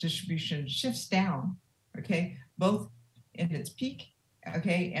distribution shifts down, okay, both in its peak,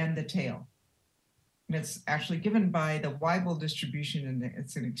 okay, and the tail. And it's actually given by the Weibull distribution, and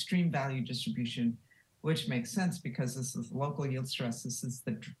it's an extreme value distribution, which makes sense because this is local yield stress. This is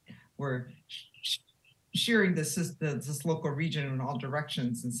we're shearing this local region in all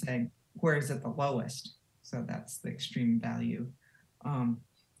directions and saying, where is it the lowest? So that's the extreme value.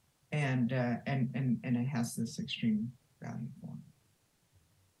 And it has this extreme value form.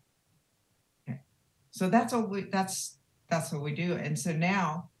 Okay, so that's what we do. And so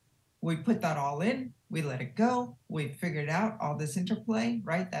now we put that all in, we let it go, we figured out all this interplay,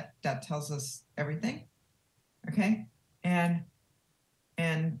 right? That tells us everything. Okay, and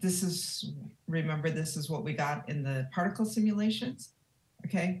this is, remember, this is what we got in the particle simulations.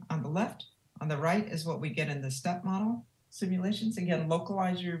 Okay, on the left, on the right is what we get in the step model simulations. Again,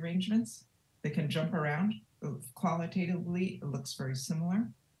 localized rearrangements that can jump around. Qualitatively, it looks very similar.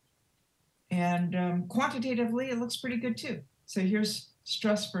 And quantitatively, it looks pretty good too. So here's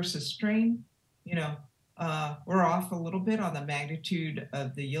stress versus strain. You know, we're off a little bit on the magnitude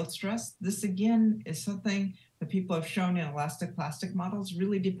of the yield stress. This again is something that people have shown in elastic plastic models.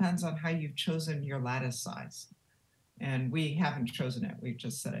 Really depends on how you've chosen your lattice size. And we haven't chosen it. We've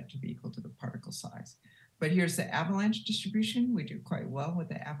just set it to be equal to the particle size. But here's the avalanche distribution. We do quite well with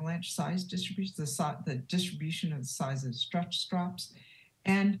the avalanche size distribution, the distribution of the size of stretch straps.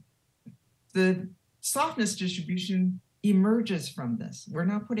 And the softness distribution emerges from this. We're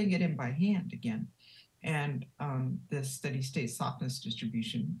not putting it in by hand again. And the steady state softness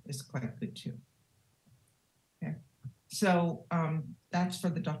distribution is quite good too. Okay, so that's for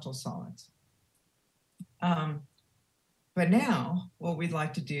the ductile solids. But now what we'd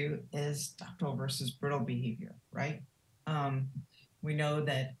like to do is ductile versus brittle behavior, right? We know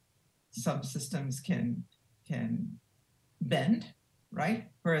that some systems can bend, right?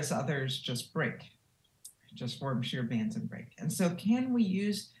 Whereas others just break, just form shear bands and break. And so can we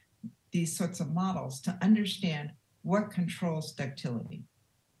use these sorts of models to understand what controls ductility?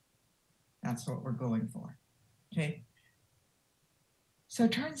 That's what we're going for, okay? So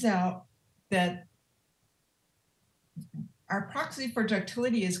it turns out that our proxy for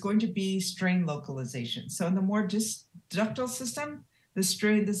ductility is going to be strain localization. So in the more ductile system, the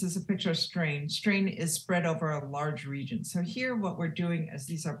strain, this is a picture of strain is spread over a large region. So here what we're doing is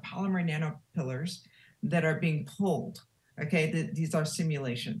these are polymer nanopillars that are being pulled, okay? These are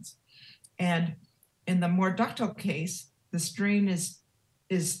simulations. And in the more ductile case, the strain is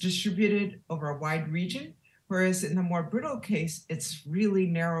distributed over a wide region, whereas in the more brittle case, it's really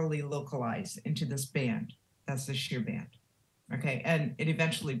narrowly localized into this band. That's the shear band, okay? And it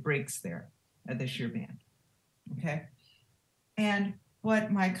eventually breaks there at the shear band, okay? And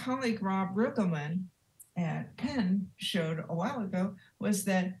what my colleague Rob Riggleman at Penn showed a while ago was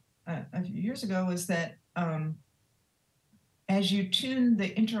that, a few years ago, was that as you tune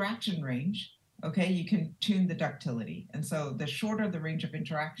the interaction range, okay, you can tune the ductility. And so the shorter the range of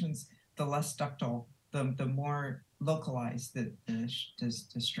interactions, the less ductile, the more localized the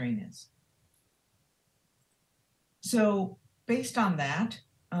strain is. So based on that,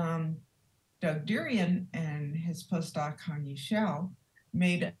 Doug Durian and his postdoc Hangyi Xiao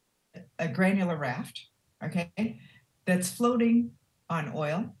made a granular raft, okay, that's floating on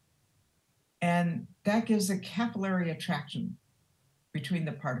oil, and that gives a capillary attraction between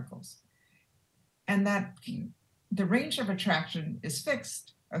the particles. And that the range of attraction is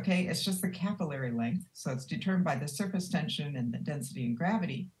fixed, okay? It's just the capillary length. So it's determined by the surface tension and the density and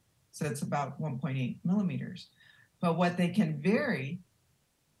gravity. So it's about 1.8 millimeters. But what they can vary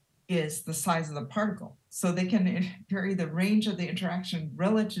is the size of the particle. So they can vary the range of the interaction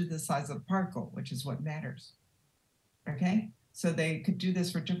relative to the size of the particle, which is what matters, okay? So they could do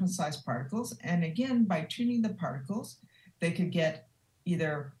this for different size particles. And again, by tuning the particles, they could get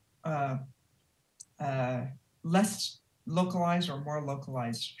either less localized or more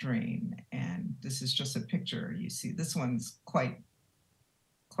localized strain. And this is just a picture. You see, this one's quite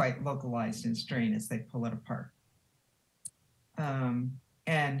localized in strain as they pull it apart.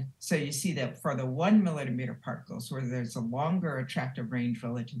 And so you see that for the 1 millimeter particles, where there's a longer attractive range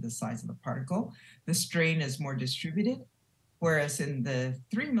relative to the size of the particle, the strain is more distributed. Whereas in the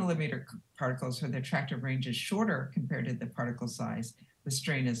 3 millimeter particles, where the attractive range is shorter compared to the particle size, the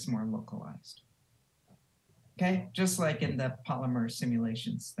strain is more localized. Okay, just like in the polymer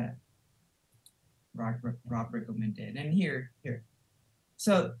simulations that Rob Riggleman did. And here.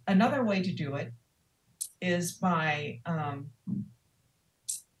 So another way to do it is by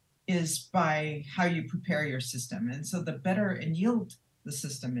how you prepare your system. And so the better annealed the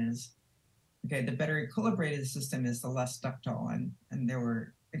system is, okay, the better equilibrated the system is, the less ductile. And there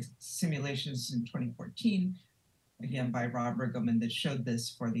were simulations in 2014, again by Rob Riggleman, that showed this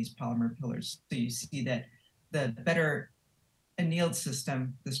for these polymer pillars. So you see that the better annealed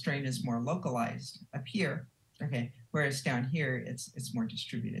system, the strain is more localized up here, okay, whereas down here it's more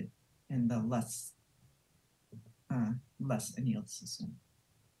distributed in the less annealed system.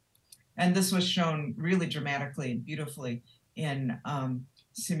 And this was shown really dramatically and beautifully in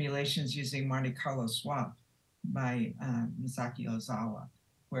simulations using Monte Carlo swap by Misaki Ozawa,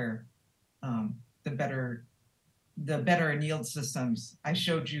 where the better annealed systems, I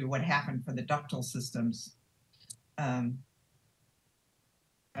showed you what happened for the ductile systems,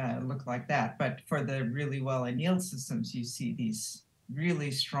 look like that. But for the really well annealed systems, you see these really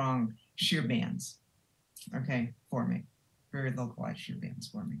strong shear bands, okay, forming, very localized shear bands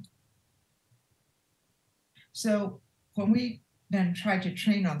forming. So when we then tried to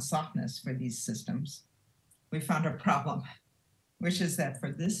train on softness for these systems, we found a problem, which is that for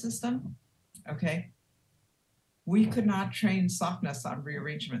this system, okay, we could not train softness on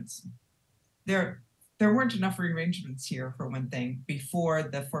rearrangements. There weren't enough rearrangements here, for one thing, before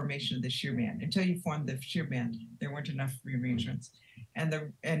the formation of the shear band. Until you formed the shear band, there weren't enough rearrangements.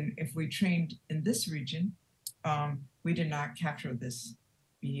 And if we trained in this region, we did not capture this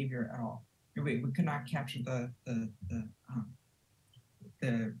behavior at all. We could not capture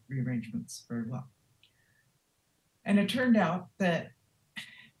the rearrangements very well. And it turned out that,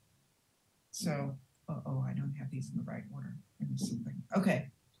 so, oh, I don't have these in the right order. I missed something. Okay.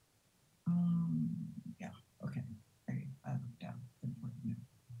 Yeah, okay. I looked down.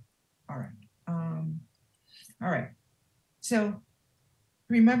 All right. All right. So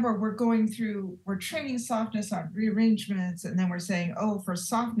remember, we're training softness on rearrangements, and then we're saying, oh, for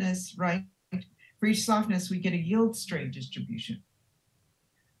softness, right? For each softness, we get a yield strain distribution.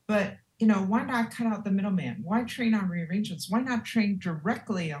 But why not cut out the middleman? Why train on rearrangements? Why not train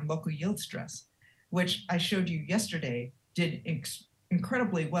directly on local yield stress, which I showed you yesterday did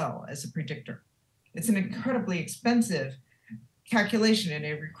incredibly well as a predictor. It's an incredibly expensive calculation, and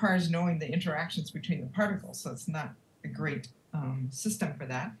it requires knowing the interactions between the particles. So it's not a great system for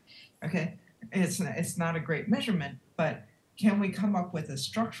that. Okay, it's not a great measurement, but can we come up with a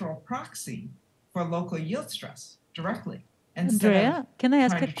structural proxy for local yield stress directly? Andrea, can I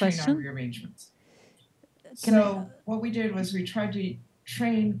ask a question? Rearrangements. So what we did was we tried to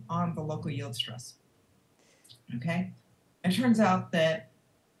train on the local yield stress. Okay, it turns out that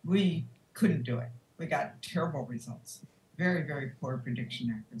we couldn't do it. We got terrible results, very, very poor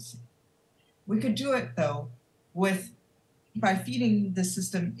prediction accuracy. We could do it though by feeding the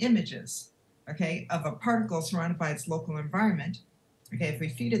system images, okay, of a particle surrounded by its local environment. Okay, if we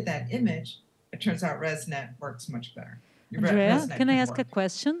feed it that image, it turns out ResNet works much better. Andrea, can I ask a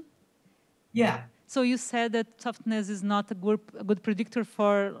question? Yeah. So you said that softness is not a good predictor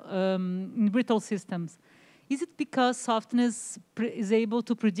for brittle systems. Is it because softness is able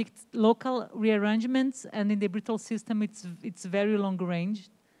to predict local rearrangements, and in the brittle system it's very long range?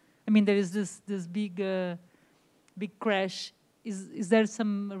 I mean, there is this big crash. Is there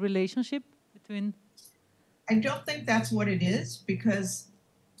some relationship between? I don't think that's what it is, because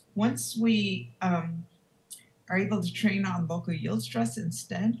once we are able to train on local yield stress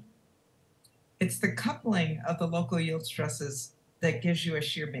instead, it's the coupling of the local yield stresses that gives you a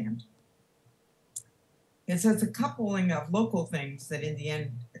shear band. And so it's a coupling of local things that in the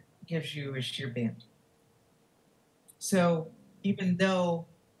end gives you a shear band. So even though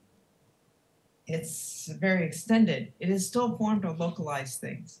it's very extended, it is still formed of localized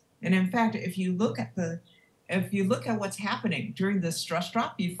things. And in fact, if you look at what's happening during the stress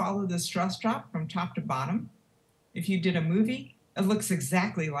drop, you follow the stress drop from top to bottom. If you did a movie, it looks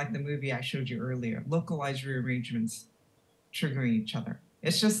exactly like the movie I showed you earlier, localized rearrangements triggering each other.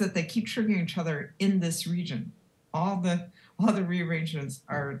 It's just that they keep triggering each other in this region. All the rearrangements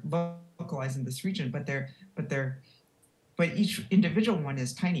are localized in this region, but each individual one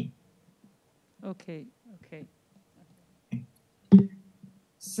is tiny. Okay.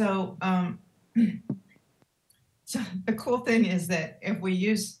 So, so the cool thing is that if we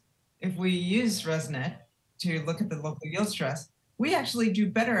use ResNet to look at the local yield stress, we actually do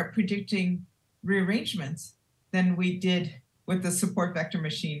better at predicting rearrangements than we did with the support vector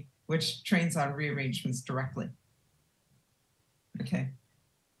machine, which trains on rearrangements directly. Okay,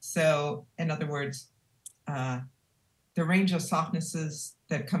 so in other words, the range of softnesses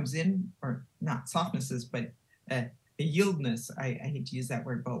that comes in, or not softnesses, but a yieldness, I hate to use that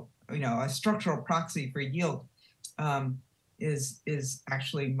word, but a structural proxy for yield is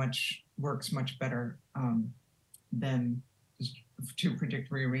actually works much better than to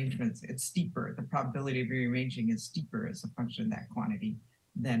predict rearrangements. It's steeper. The probability of rearranging is steeper as a function of that quantity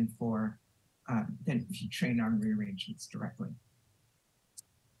than if you train on rearrangements directly.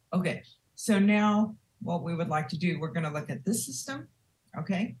 Okay, so now what we would like to do, we're going to look at this system,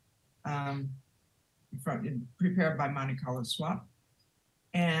 okay, prepared by Monte Carlo swap,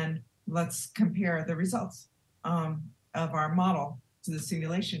 and let's compare the results of our model to the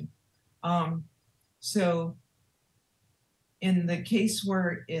simulation. So in the case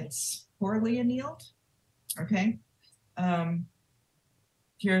where it's poorly annealed, okay,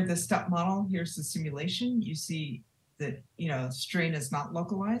 here the step model, here's the simulation. You see that, strain is not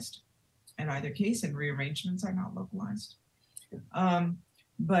localized in either case, and rearrangements are not localized.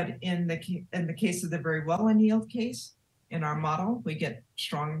 But in the case of the very well annealed case, in our model, we get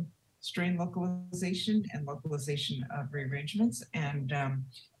strong strain localization and localization of rearrangements, and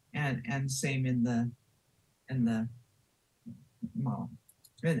same in the model,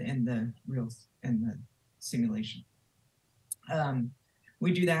 in the simulation.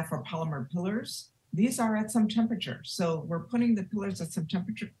 We do that for polymer pillars. These are at some temperature. So we're putting the pillars at some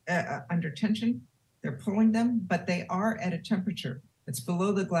temperature under tension. They're pulling them, but they are at a temperature that's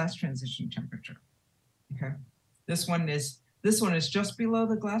below the glass transition temperature. Okay. This one is just below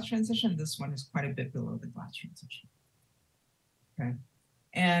the glass transition. This one is quite a bit below the glass transition. Okay.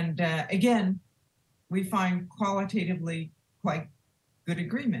 And again, we find qualitatively quite good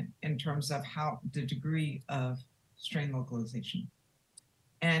agreement in terms of the degree of strain localization.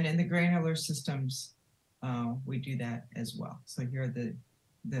 And in the granular systems, we do that as well. So here are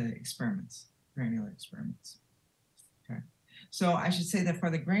the experiments, granular experiments. Okay. So I should say that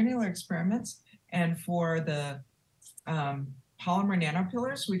for the granular experiments and for the polymer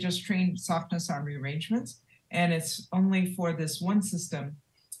nanopillars, we just trained softness on rearrangements. And it's only for this one system,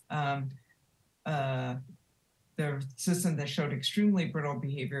 the the system that showed extremely brittle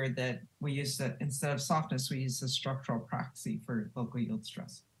behavior that we used to, instead of softness, we use the structural proxy for local yield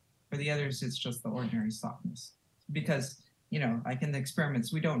stress. For the others, it's just the ordinary softness. Because, you know, like in the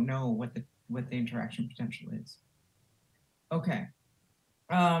experiments, we don't know what the interaction potential is. Okay.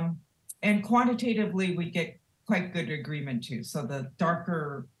 And quantitatively, we get quite good agreement too. So the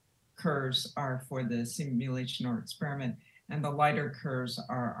darker curves are for the simulation or experiment, and the lighter curves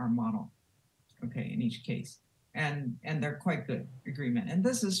are our model. Okay, in each case. And they're quite good agreement. And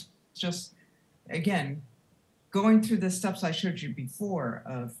this is just, again, going through the steps I showed you before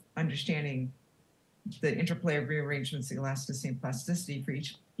of understanding the interplay of rearrangements, elasticity, and plasticity for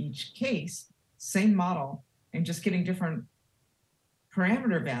each case, same model, and just getting different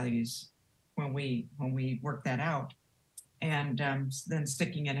parameter values when we work that out, and then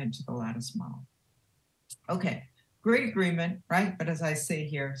sticking it into the lattice model. Okay, great agreement, right? But as I say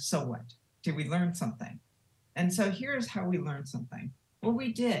here, so what? Did we learn something? And so here's how we learned something. What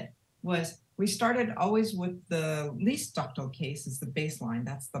we did was we started always with the least ductile case as the baseline,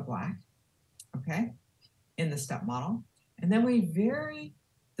 that's the black, okay, in the step model. And then we vary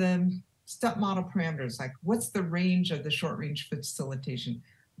the step model parameters, like what's the range of the short range facilitation?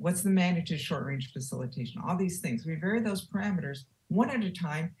 What's the magnitude short range facilitation? All these things. We vary those parameters one at a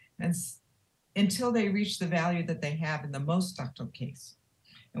time and until they reach the value that they have in the most ductile case.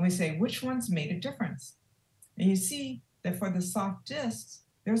 And we say, which ones made a difference? And you see that for the soft disks,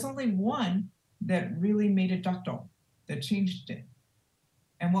 there's only one that really made it ductile, that changed it.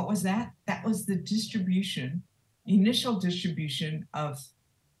 And what was that? That was the distribution, initial distribution of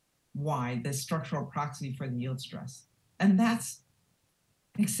Y, the structural proxy for the yield stress. And that's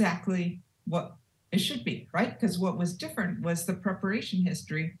exactly what it should be, right? Because what was different was the preparation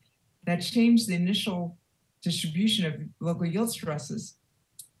history that changed the initial distribution of local yield stresses.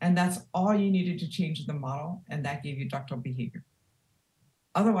 And that's all you needed to change the model, and that gave you ductile behavior.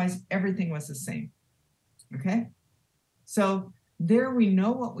 Otherwise, everything was the same, okay? So there we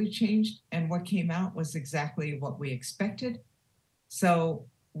know what we changed, and what came out was exactly what we expected. So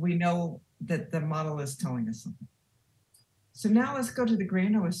we know that the model is telling us something. So now let's go to the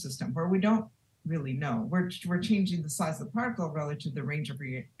granular system where we don't really know. We're changing the size of the particle relative to the range of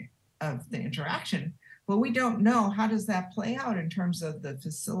the interaction, but we don't know how does that play out in terms of the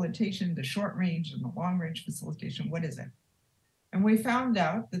facilitation, the short range and the long range facilitation. What is it? And we found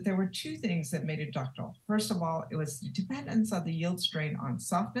out that there were two things that made it ductile. First of all, it was the dependence of the yield strain on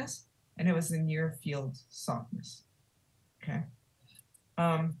softness, and it was the near field softness, okay?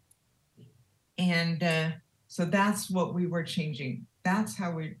 So that's what we were changing. That's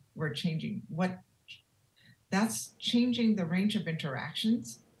how we were changing. That's changing the range of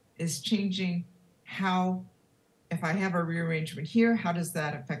interactions, is changing how, if I have a rearrangement here, how does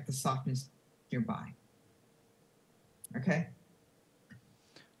that affect the softness nearby? Okay.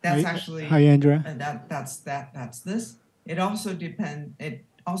 That's actually, hi, Andrea. That's this. It also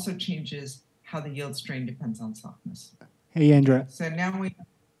changes how the yield strain depends on softness. Hey, Andrea. So now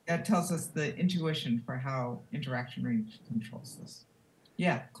that tells us the intuition for how interaction range controls this.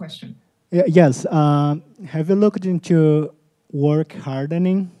 Yeah, question. Yes. Have you looked into work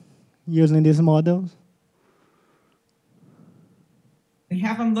hardening using these models? We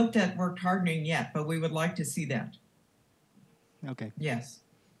haven't looked at work hardening yet, but we would like to see that. Okay. Yes.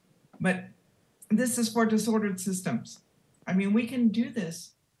 But this is for disordered systems. I mean, we can do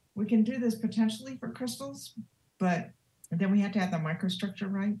this. We can do this potentially for crystals, but then we have to have the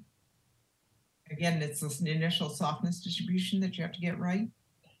microstructure right. Again, it's this initial softness distribution that you have to get right.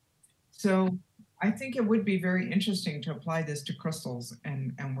 So I think it would be very interesting to apply this to crystals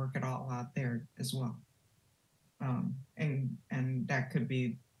and work it all out there as well. And that could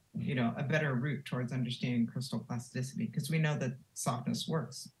be, you know, a better route towards understanding crystal plasticity, because we know that softness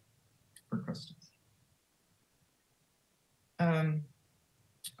works for crystals.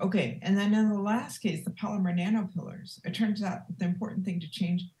 Okay, and then in the last case, the polymer nanopillars, it turns out that the important thing to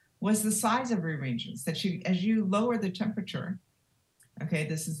change was the size of rearrangements, that as you lower the temperature, okay,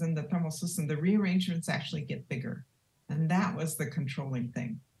 this is in the thermal system, the rearrangements actually get bigger. And that was the controlling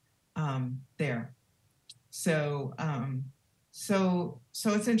thing there. So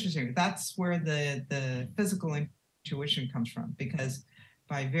it's interesting. That's where the physical intuition comes from, because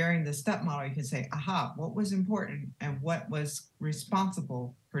by varying the step model, you can say, aha, what was important and what was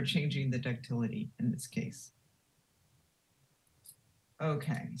responsible for changing the ductility in this case.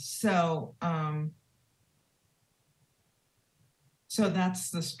 Okay, so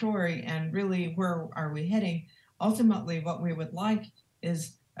that's the story, and really, where are we heading? Ultimately, what we would like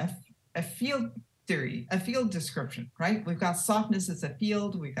is a field theory, a field description, right? We've got softness as a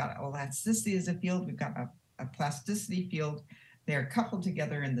field, we've got elasticity as a field, we've got a plasticity field. They're coupled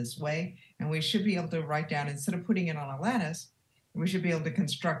together in this way, and we should be able to write down, instead of putting it on a lattice, we should be able to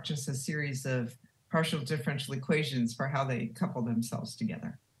construct just a series of partial differential equations for how they couple themselves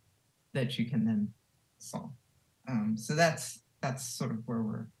together that you can then solve. So that's sort of where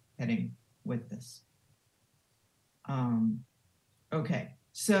we're heading with this. Okay,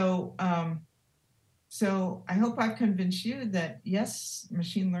 so so I hope I've convinced you that yes,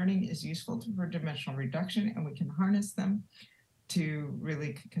 machine learning is useful for dimensional reduction, and we can harness them to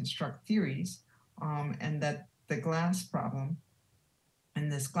really construct theories, and that the glass problem, in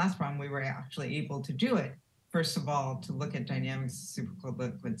this glass problem, we were actually able to do it, first of all, to look at dynamics of supercooled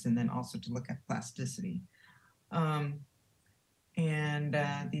liquids, and then also to look at plasticity. These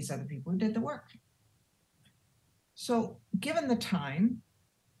are the people who did the work. So given the time,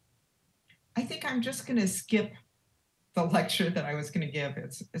 I think I'm just going to skip the lecture that I was going to give.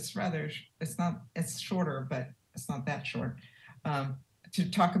 It's shorter, but it's not that short. To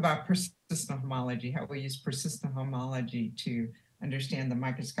talk about persistent homology, how we use persistent homology to understand the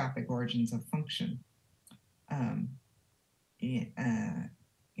microscopic origins of function in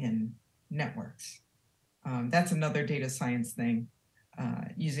networks. That's another data science thing,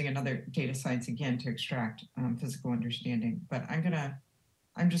 using another data science again to extract physical understanding. But I'm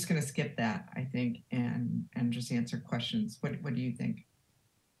just gonna skip that, I think, and just answer questions. What do you think?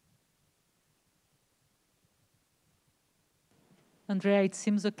 Andrea, it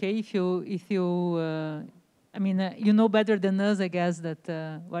seems okay if you I mean, you know better than us, I guess, that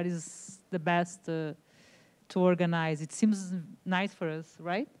what is the best to organize. It seems nice for us,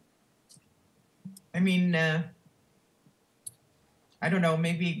 right? I mean, I don't know.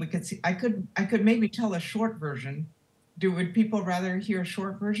 Maybe we could see. I could maybe tell a short version. Would people rather hear a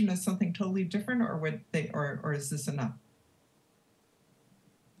short version of something totally different, or would they, or is this enough?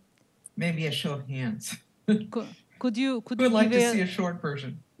 Maybe a show of hands. Could you would like to see a short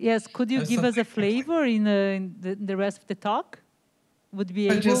version? Yes. Could you give us a flavor in the rest of the talk? Would be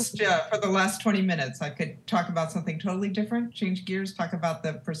able. Just for the last 20 minutes, I could talk about something totally different. Change gears, talk about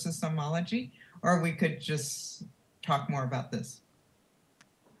the persistent homology, or we could just talk more about this.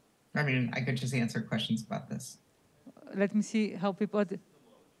 I mean, I could just answer questions about this. Let me see how people.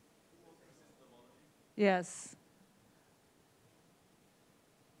 Yes.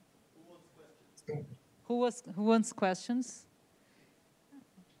 Who wants questions?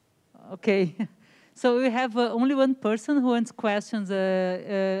 Okay. So we have only one person who wants questions,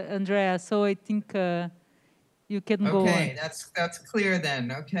 Andrea. So I think you can go on. Okay, that's clear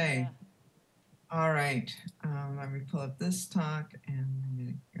then. Okay. Yeah. All right. Let me pull up this talk and get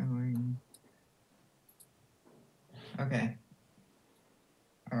it going. Okay.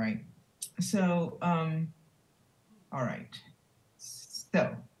 All right. So, all right.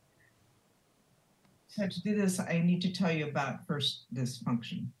 So to do this, I need to tell you about first this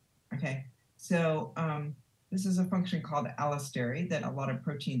function. Okay. So this is a function called allostery that a lot of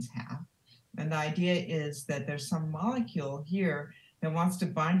proteins have. And the idea is that there's some molecule here that wants to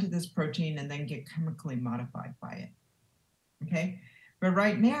bind to this protein and then get chemically modified by it. Okay. But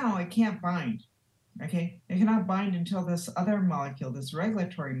right now it can't bind. Okay, it cannot bind until this other molecule, this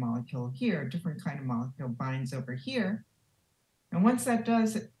regulatory molecule here, a different kind of molecule, binds over here. And once that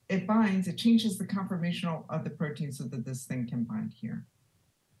does, it binds, it changes the conformational of the protein so that this thing can bind here.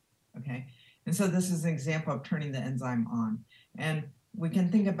 Okay, and so this is an example of turning the enzyme on. And we can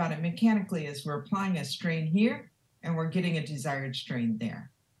think about it mechanically as we're applying a strain here and we're getting a desired strain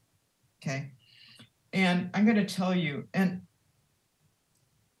there. Okay, and I'm going to tell you,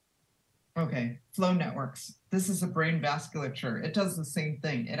 okay, flow networks. This is a brain vasculature. It does the same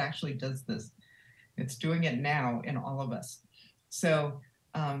thing. It actually does this. It's doing it now in all of us. So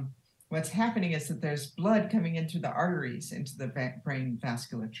what's happening is that there's blood coming in through the arteries into the brain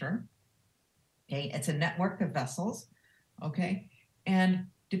vasculature. Okay, it's a network of vessels. Okay, and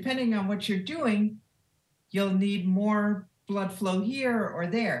depending on what you're doing, you'll need more blood flow here or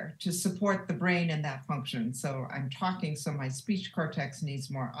there to support the brain in that function. So I'm talking, so my speech cortex needs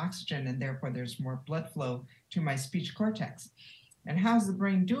more oxygen, and therefore there's more blood flow to my speech cortex. And how's the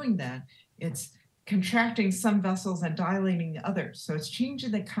brain doing that? It's contracting some vessels and dilating others. So it's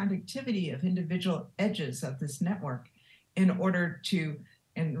changing the conductivity of individual edges of this network in order to,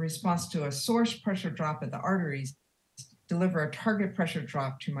 in response to a source pressure drop at the arteries, deliver a target pressure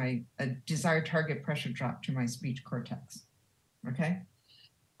drop to a desired target pressure drop to my speech cortex. Okay,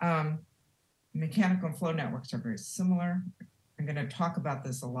 mechanical and flow networks are very similar. I'm going to talk about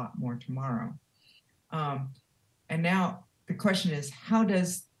this a lot more tomorrow. And now the question is,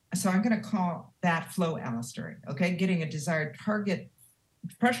 so I'm going to call that flow allostery, okay? Getting a desired target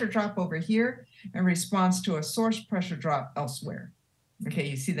pressure drop over here in response to a source pressure drop elsewhere. Okay,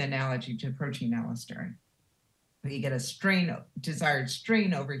 you see the analogy to protein allosteric. You get a strain, desired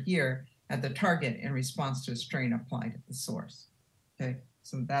strain over here at the target in response to a strain applied at the source. Okay,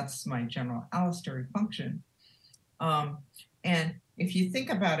 so that's my general allosteric function. And if you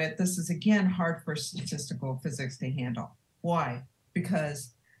think about it, this is again hard for statistical physics to handle. Why?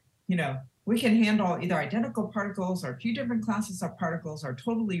 Because, you know, we can handle either identical particles or a few different classes of particles or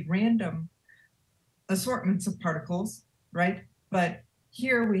totally random assortments of particles, right? But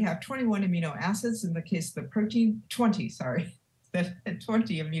here we have 21 amino acids in the case of the protein, 20, sorry,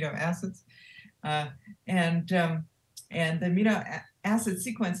 20 amino acids. And the amino acid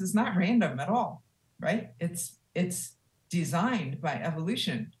sequence is not random at all, right? It's designed by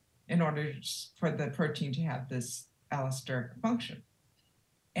evolution in order for the protein to have this allosteric function.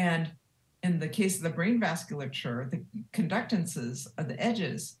 And in the case of the brain vasculature, the conductances of the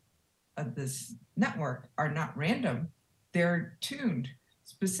edges of this network are not random. They're tuned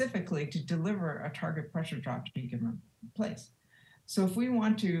specifically to deliver a target pressure drop to be given place. So if we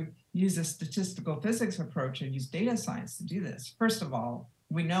want to use a statistical physics approach and use data science to do this, first of all,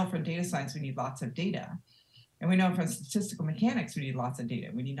 we know from data science we need lots of data. And we know from statistical mechanics we need lots of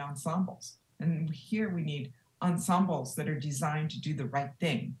data. We need ensembles. And here we need ensembles that are designed to do the right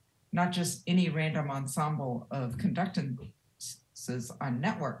thing, not just any random ensemble of conductances on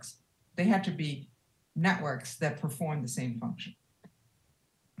networks. They have to be networks that perform the same function.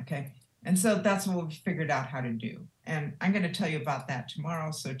 Okay, and so that's what we figured out how to do. And I'm going to tell you about that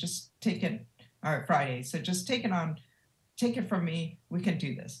tomorrow. So just take it, or Friday. So just take it from me. We can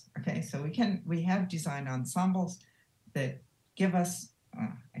do this. Okay, so we have designed ensembles that give us,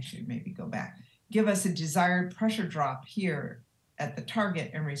 I should maybe go back, give us a desired pressure drop here at the target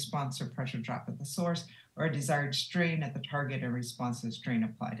in response to pressure drop at the source, or a desired strain at the target in response to a strain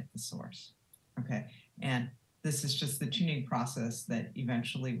applied at the source. Okay, and this is just the tuning process that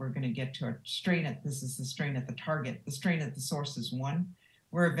eventually we're going to get to a strain at, this is the strain at the target. The strain at the source is 1.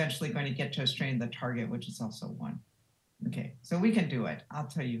 We're eventually going to get to a strain at the target, which is also 1. Okay, so we can do it. I'll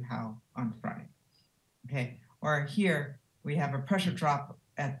tell you how on Friday. Okay, or here we have a pressure drop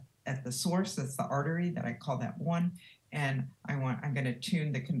at the source. That's the artery that I call that 1. And I'm going to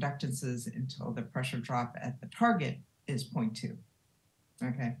tune the conductances until the pressure drop at the target is 0.2.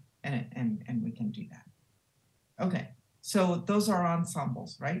 Okay, and we can do that. Okay, so those are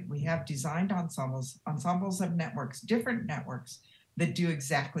ensembles, right? We have designed ensembles of networks, different networks that do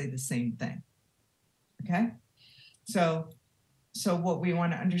exactly the same thing. Okay, so what we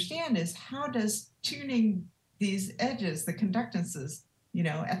want to understand is how does tuning these edges, the conductances, you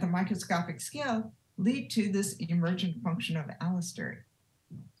know, at the microscopic scale lead to this emergent function of allostery.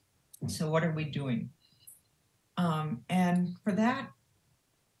 So what are we doing? And for that,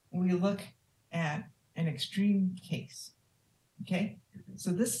 we look at an extreme case. Okay,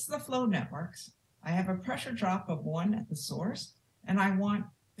 so this is the flow networks. I have a pressure drop of 1 at the source, and I want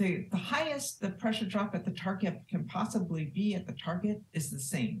the highest the pressure drop at the target can possibly be at the target is the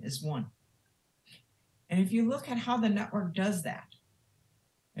same, is 1. And if you look at how the network does that,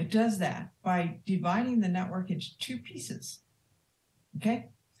 it does that by dividing the network into 2 pieces.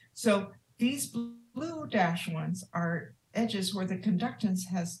 Okay, so these blue dashed ones are edges where the conductance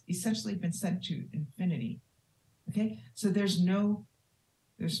has essentially been sent to infinity. Okay, so these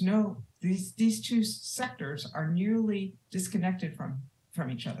 2 sectors are nearly disconnected from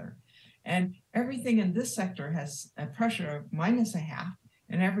each other. And everything in this sector has a pressure of -0.5,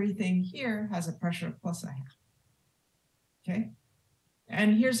 and everything here has a pressure of +0.5. Okay,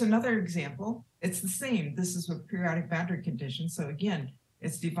 and here's another example. It's the same. This is with periodic boundary conditions. So again,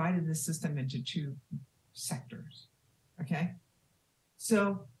 it's divided the system into 2 sectors. Okay,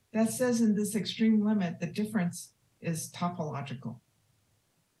 so that says in this extreme limit, the difference is topological.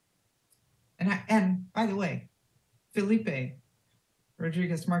 And by the way, Felipe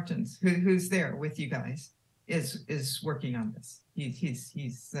Rodriguez Martins, who's there with you guys, is working on this. He's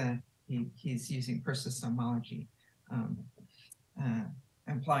using persistent homology,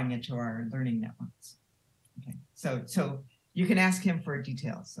 applying it to our learning networks. Okay, so you can ask him for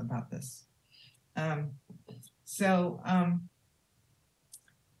details about this.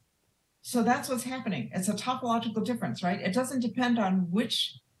 So that's what's happening. It's a topological difference, right? It doesn't depend on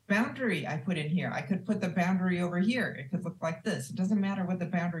which boundary I put in here. I could put the boundary over here. It could look like this. It doesn't matter what the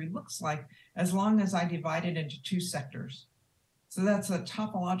boundary looks like as long as I divide it into 2 sectors. So that's a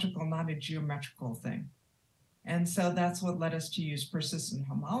topological, not a geometrical thing. And so that's what led us to use persistent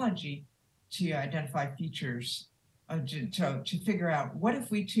homology to identify features to figure out what if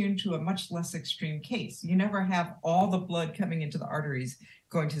we tune to a much less extreme case. You never have all the blood coming into the arteries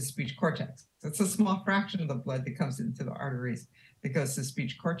going to the speech cortex. It's a small fraction of the blood that comes into the arteries that goes to the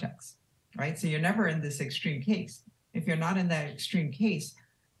speech cortex, right? So you're never in this extreme case. If you're not in that extreme case,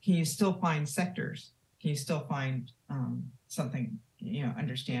 can you still find sectors? Can you still find something,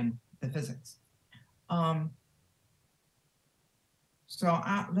 understand the physics? I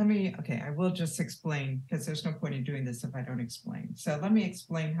will just explain, because there's no point in doing this if I don't explain. So let me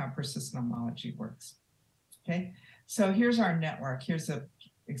explain how persistent homology works. Okay, so here's our network. Here's an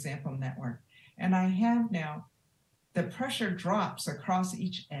example network. And I have now the pressure drops across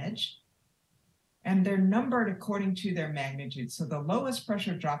each edge, and they're numbered according to their magnitude. So the lowest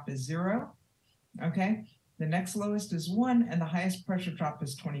pressure drop is 0, okay? The next lowest is 1, and the highest pressure drop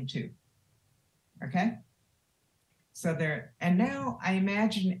is 22, okay? So there, and now I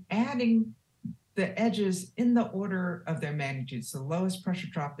imagine adding the edges in the order of their magnitude. So the lowest pressure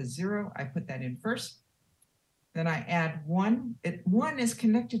drop is 0. I put that in first. Then I add 1. 1 is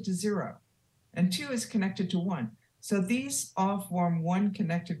connected to 0, and 2 is connected to 1. So these all form one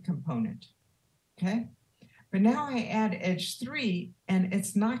connected component, okay? But now I add edge 3, and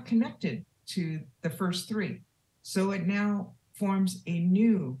it's not connected to the first 3. So it now forms a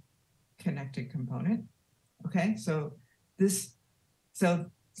new connected component. Okay, so there's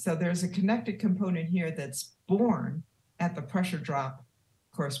a connected component here that's born at the pressure drop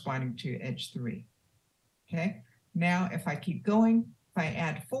corresponding to edge 3. Okay, now if I keep going, if I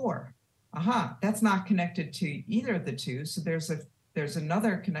add 4, that's not connected to either of the two. So there's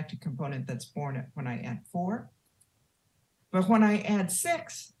another connected component that's born when I add 4. But when I add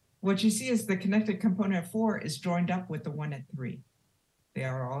 6, what you see is the connected component of 4 is joined up with the one at 3. They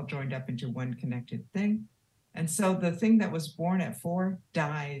are all joined up into one connected thing. And so the thing that was born at 4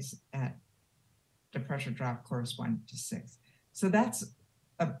 dies at the pressure drop corresponding to 6. So that's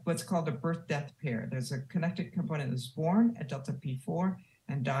what's called a birth-death pair. There's a connected component that was born at delta P4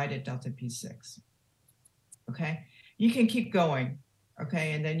 and died at delta P6. Okay, you can keep going.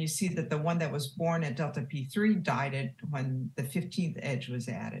 Okay, and then you see that the one that was born at delta P3 died at when the 15th edge was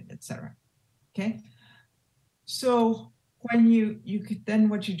added, etc. Okay, so when you could, then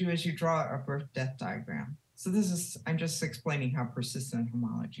what you do is you draw a birth-death diagram. So I'm just explaining how persistent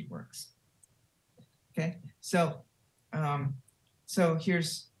homology works. Okay, so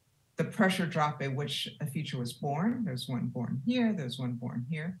here's the pressure drop at which a feature was born. There's one born here, there's one born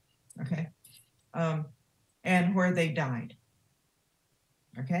here, okay? And where they died,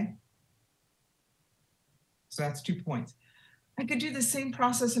 okay? So that's 2 points. I could do the same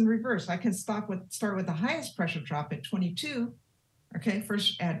process in reverse. I can start with the highest pressure drop at 22. Okay,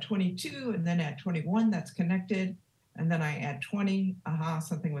 first add 22 and then add 21, that's connected. And then I add 20,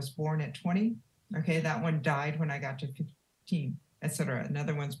 something was born at 20. Okay, that one died when I got to 15, etc.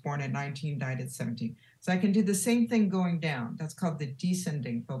 Another one's born at 19, died at 17. So I can do the same thing going down. That's called the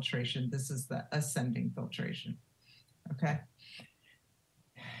descending filtration. This is the ascending filtration, okay?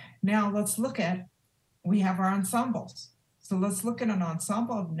 Now let's look at, we have our ensembles. So let's look at an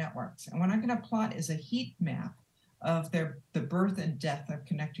ensemble of networks. And what I'm gonna plot is a heat map of the birth and death of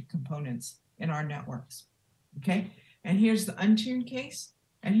connected components in our networks, okay? And here's the untuned case,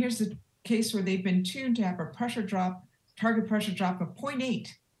 and here's the case where they've been tuned to have a pressure drop, target pressure drop of 0.8,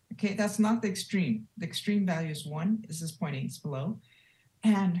 okay? That's not the extreme. The extreme value is 1, this is 0.8, it's below.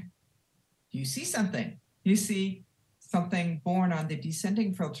 And you see something. You see something born on the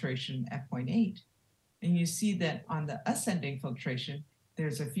descending filtration at 0.8, and you see that on the ascending filtration,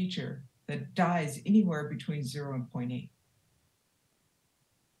 there's a feature that dies anywhere between 0 and 0.8.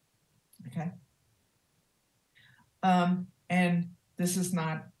 Okay? And this is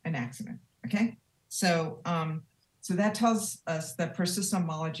not an accident, okay? So, so that tells us that persistent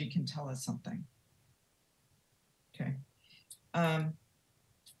homology can tell us something. Okay. All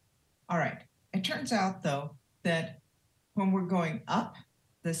right. It turns out, though, that when we're going up,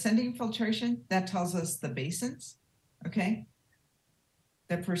 the ascending filtration, that tells us the basins, okay?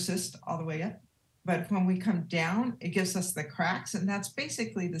 That persist all the way up. But when we come down, it gives us the cracks, and that's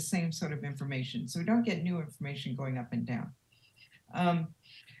basically the same sort of information. So we don't get new information going up and down.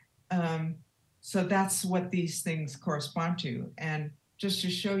 So that's what these things correspond to. And just to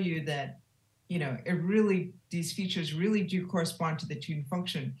show you that, these features really do correspond to the tune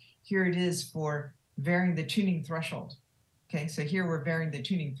function. Here it is for varying the tuning threshold. Okay, so here we're varying the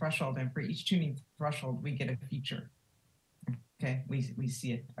tuning threshold, and for each tuning threshold, we get a feature. Okay, we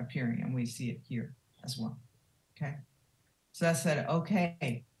see it appearing, and we see it here as well. Okay, so that said,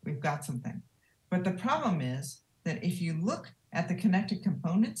 okay, we've got something. But the problem is that if you look at the connected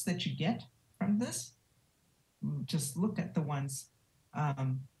components that you get from this, just look at the ones,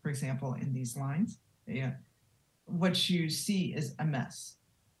 for example, in these lines, what you see is a mess,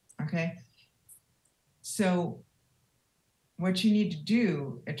 okay? So what you need to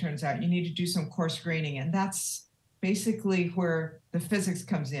do, it turns out, you need to do some coarse graining, and that's basically where the physics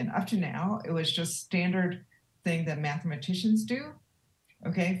comes in. Up to now, it was just standard thing that mathematicians do,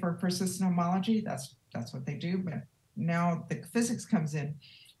 okay, for persistent homology. That's what they do, but now the physics comes in,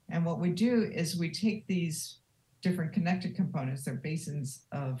 and what we do is we take these different connected components, they're basins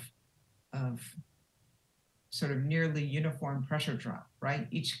of sort of nearly uniform pressure drop, right?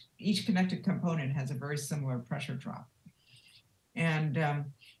 Each connected component has a very similar pressure drop. And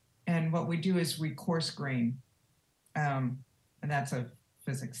what we do is we coarse grain, and that's a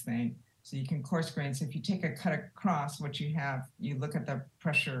physics thing. So you can coarse grain. So if you take a cut across, what you have, you look at the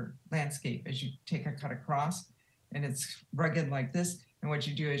pressure landscape as you take a cut across, and it's rugged like this. And what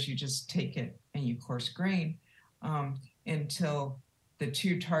you do is you just take it and you coarse grain until the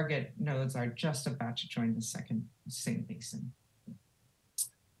two target nodes are just about to join the same basin.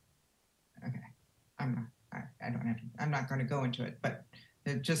 Okay, I'm not going to go into it, but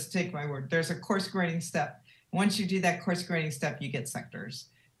just take my word. There's a coarse graining step. Once you do that coarse graining step, you get sectors,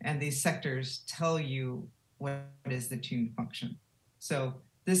 and these sectors tell you what is the tuned function. So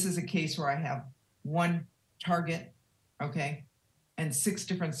this is a case where I have one target, okay, and 6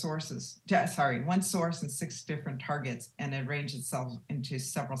 different sources. Sorry, one source and 6 different targets, and it arranges itself into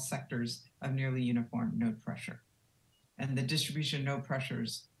several sectors of nearly uniform node pressure. And the distribution of node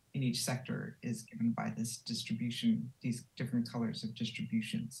pressures in each sector is given by this distribution, these different colors of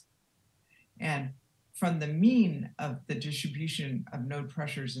distributions. And from the mean of the distribution of node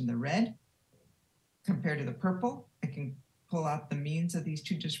pressures in the red compared to the purple, I can pull out the means of these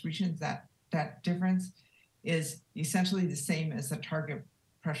two distributions. That difference is essentially the same as the target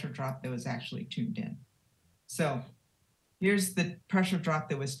pressure drop that was actually tuned in. So here's the pressure drop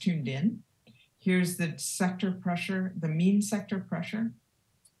that was tuned in. Here's the sector pressure, the mean sector pressure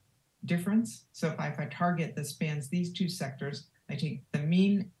difference. So if I target that spans these two sectors, I take the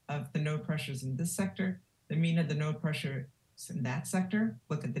mean of the node pressures in this sector, the mean of the node pressure in that sector,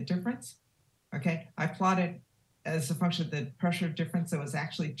 look at the difference. Okay, I plot it as a function of the pressure difference that was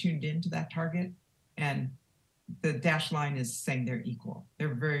actually tuned into that target, and the dashed line is saying they're equal.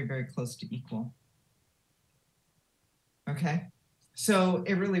 They're very, very close to equal. Okay, so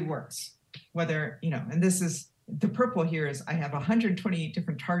it really works. Whether, and this is, the purple here is I have 128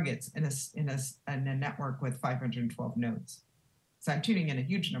 different targets in a network with 512 nodes. So I'm tuning in a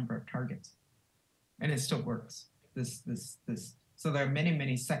huge number of targets, and it still works. So there are many,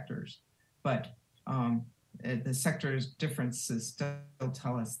 many sectors, but the sectors differences still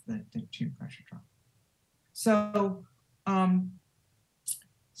tell us the tune pressure drop. So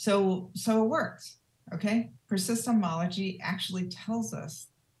it works. Okay, persistent homology actually tells us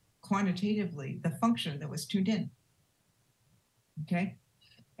quantitatively the function that was tuned in. Okay,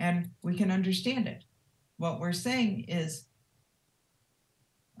 and we can understand it. What we're saying is,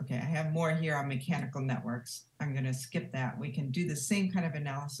 okay, I have more here on mechanical networks. I'm going to skip that. We can do the same kind of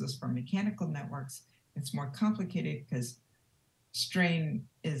analysis for mechanical networks. It's more complicated because strain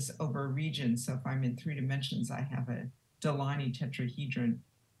is over a region. So if I'm in 3 dimensions, I have a Delaunay tetrahedron,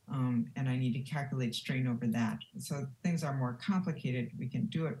 and I need to calculate strain over that. So things are more complicated. We can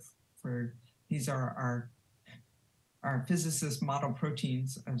do it for, these are our physicists model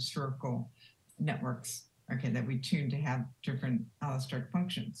proteins of spherical networks, okay, that we tune to have different allosteric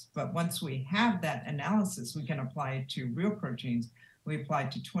functions. But once we have that analysis, we can apply it to real proteins. We apply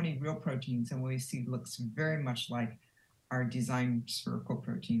it to 20 real proteins, and what we see looks very much like our designed spherical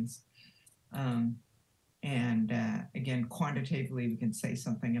proteins. Again, quantitatively, we can say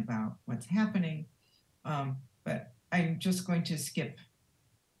something about what's happening, but I'm just going to skip.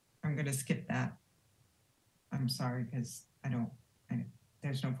 I'm going to skip that. I'm sorry, because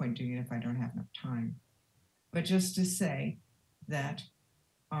there's no point doing it if I don't have enough time. But just to say that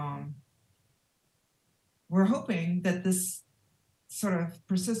we're hoping that this sort of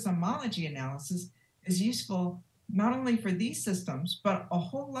persistent homology analysis is useful not only for these systems, but a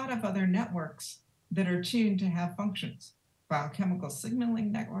whole lot of other networks that are tuned to have functions. Biochemical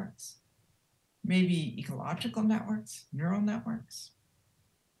signaling networks, maybe ecological networks, neural networks,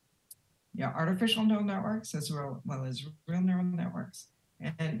 artificial neural networks as well as real neural networks.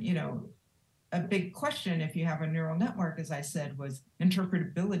 And, a big question if you have a neural network, as I said, was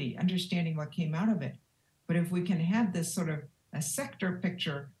interpretability, understanding what came out of it. But if we can have this sort of a sector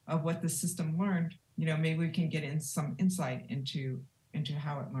picture of what the system learned, maybe we can get in some insight into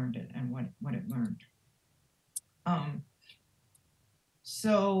how it learned it and what it learned.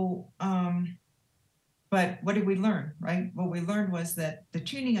 But what did we learn, right? What we learned was that the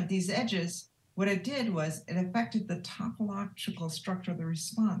tuning of these edges, what it did was it affected the topological structure of the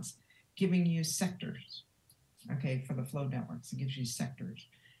response, giving you sectors, okay, for the flow networks. It gives you sectors.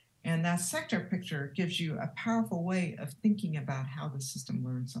 And that sector picture gives you a powerful way of thinking about how the system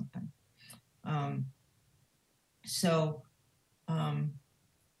learns something.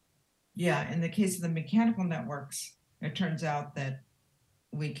 Yeah, in the case of the mechanical networks, it turns out that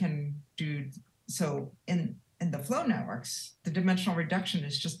we can do, so in the flow networks, the dimensional reduction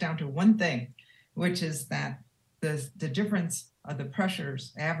is just down to one thing, which is that the difference of the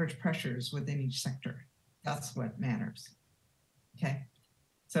pressures, average pressures within each sector. That's what matters, okay?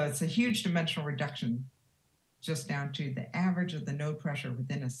 So it's a huge dimensional reduction just down to the average of the node pressure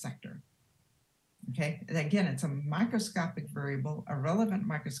within a sector. Okay, and again, it's a microscopic variable, a relevant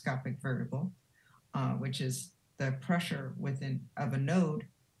microscopic variable, which is the pressure within of a node,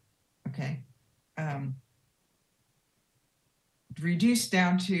 okay, reduced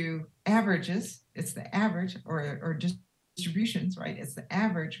down to averages. It's the average or distributions, right? It's the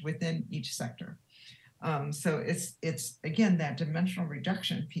average within each sector. So it's again that dimensional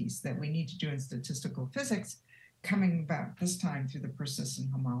reduction piece that we need to do in statistical physics, coming about this time through the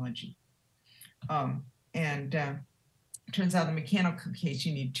persistent homology. Turns out in the mechanical case,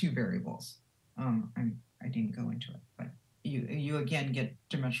 you need two variables. I didn't go into it, but you again get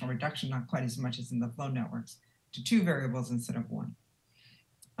dimensional reduction, not quite as much as in the flow networks, to two variables instead of one.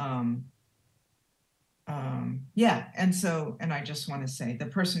 Yeah, and I just want to say the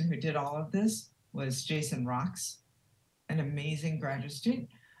person who did all of this was Jason Rocks, an amazing graduate student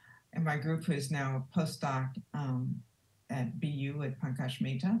in my group who is now a postdoc at BU at Pankaj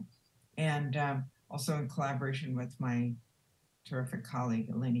Mehta, and also in collaboration with my terrific colleague,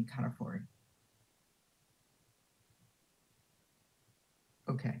 Eleni Kadafori.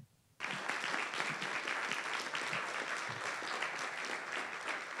 Okay.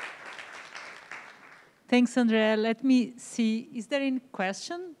 Thanks, Andrea. Let me see. Is there any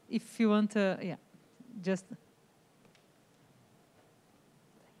question? If you want to, yeah, just.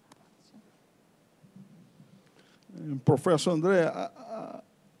 Professor Andrea,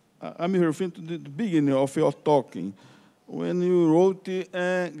 I'm referring to the beginning of your talking. When you wrote the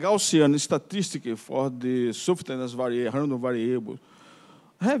Gaussian statistic for the softness random variable,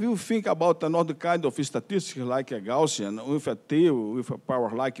 have you think about another kind of statistic like a Gaussian with a tail, with a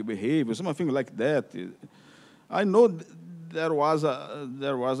power-like behavior, something like that? I know there was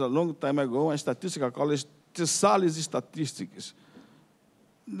a long time ago a statistic called Tisales statistics.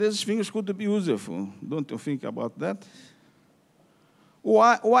 These things could be useful. Don't you think about that?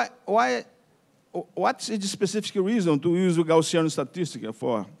 What's the specific reason to use Gaussian statistic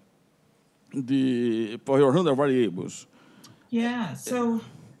for your random variables? Yeah, so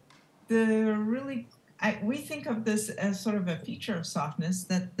we think of this as sort of a feature of softness,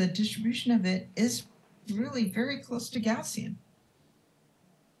 that the distribution of it is really very close to Gaussian.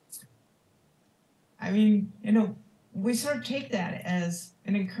 I mean, we sort of take that as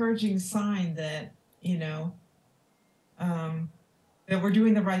an encouraging sign that, that we're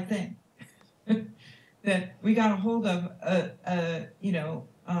doing the right thing. That we got a hold of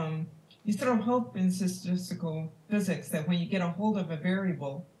you sort of hope in statistical physics that when you get a hold of a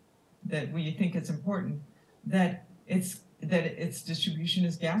variable that when you think it's important, that its distribution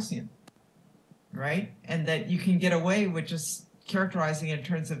is Gaussian, right? And that you can get away with just characterizing it in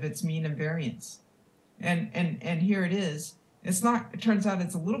terms of its mean and variance. And here it is. It's not, it turns out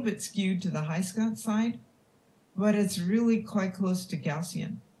it's a little bit skewed to the high side, but it's really quite close to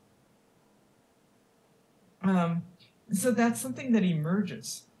Gaussian. So that's something that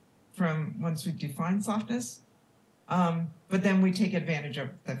emerges from once we define softness. But then we take advantage of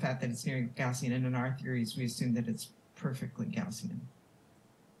the fact that it's near Gaussian, and in our theories, we assume that it's perfectly Gaussian.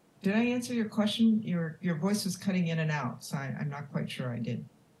 Did I answer your question? Your voice was cutting in and out, so I'm not quite sure I did.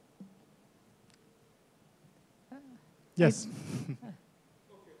 Yes.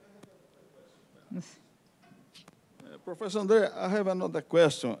 Professor Andrea, I have another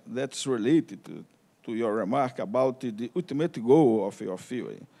question that's related to your remark about the ultimate goal of your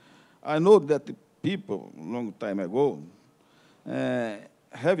theory. I know that the people, a long time ago,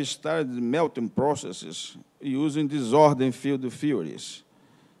 have started melting processes using disordered field theories.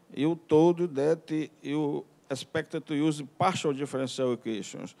 You told that you expected to use partial differential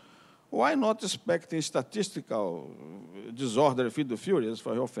equations. Why not expecting statistical disordered field theories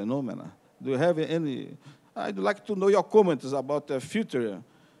for your phenomena? Do you have any? I'd like to know your comments about the future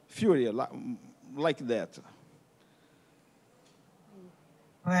theory like that.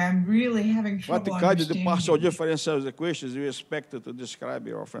 I'm really having trouble What kind of the understanding partial you. differential equations you expect to describe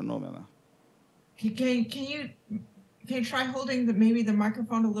your phenomena? Can you try holding maybe the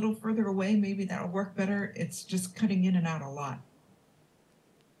microphone a little further away? Maybe that'll work better. It's just cutting in and out a lot.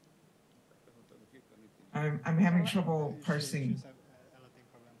 I'm having trouble parsing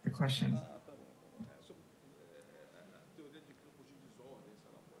the question.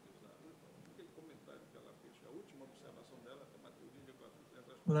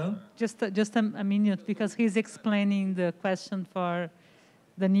 Hello? Just a minute, because he's explaining the question for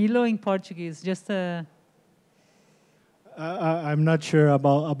Danilo in Portuguese. I'm not sure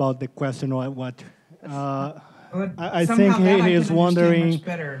about the question. What? I Somehow think that I he is can understand wondering much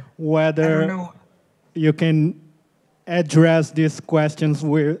better. I don't whether know. you can address these questions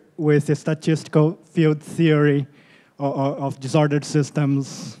with a statistical field theory or of disordered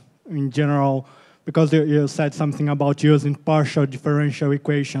systems in general, because you said something about using partial differential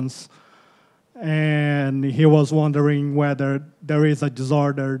equations. And he was wondering whether there is a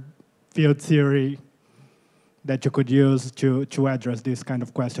disordered field theory that you could use to address this kind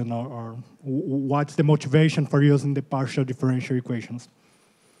of question, or what's the motivation for using the partial differential equations?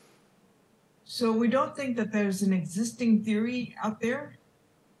 So we don't think that there's an existing theory out there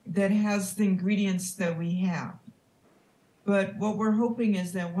that has the ingredients that we have. But what we're hoping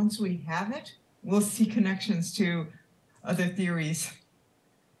is that once we have it, we'll see connections to other theories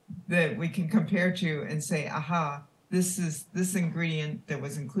that we can compare to and say, aha, this is this ingredient that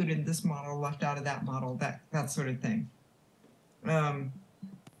was included in this model, left out of that model, that sort of thing.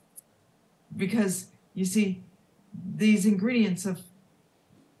 Because you see, these ingredients of,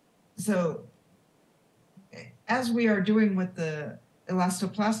 so as we are doing with the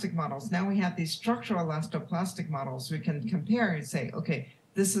elastoplastic models, now we have these structural elastoplastic models we can compare and say, okay,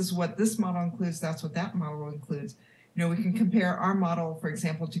 this is what this model includes, that's what that model includes. You know, we can compare our model, for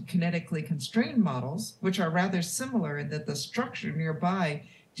example, to kinetically constrained models, which are rather similar in that the structure nearby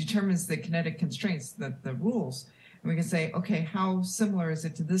determines the kinetic constraints, the rules. And we can say, okay, how similar is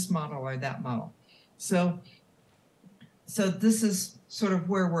it to this model or that model? So this is sort of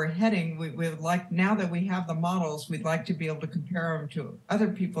where we're heading. We would like, now that we have the models, we'd like to be able to compare them to other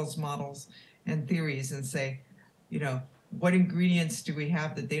people's models and theories and say, you know, what ingredients do we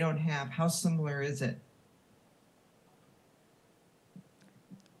have that they don't have? How similar is it?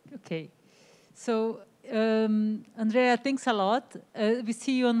 Okay. So, Andrea, thanks a lot. We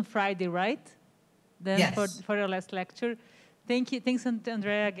see you on Friday, right? Then Yes. for your last lecture. Thank you. Thanks,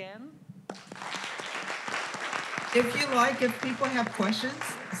 Andrea, again. If you like, if people have questions,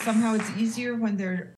 somehow it's easier when they're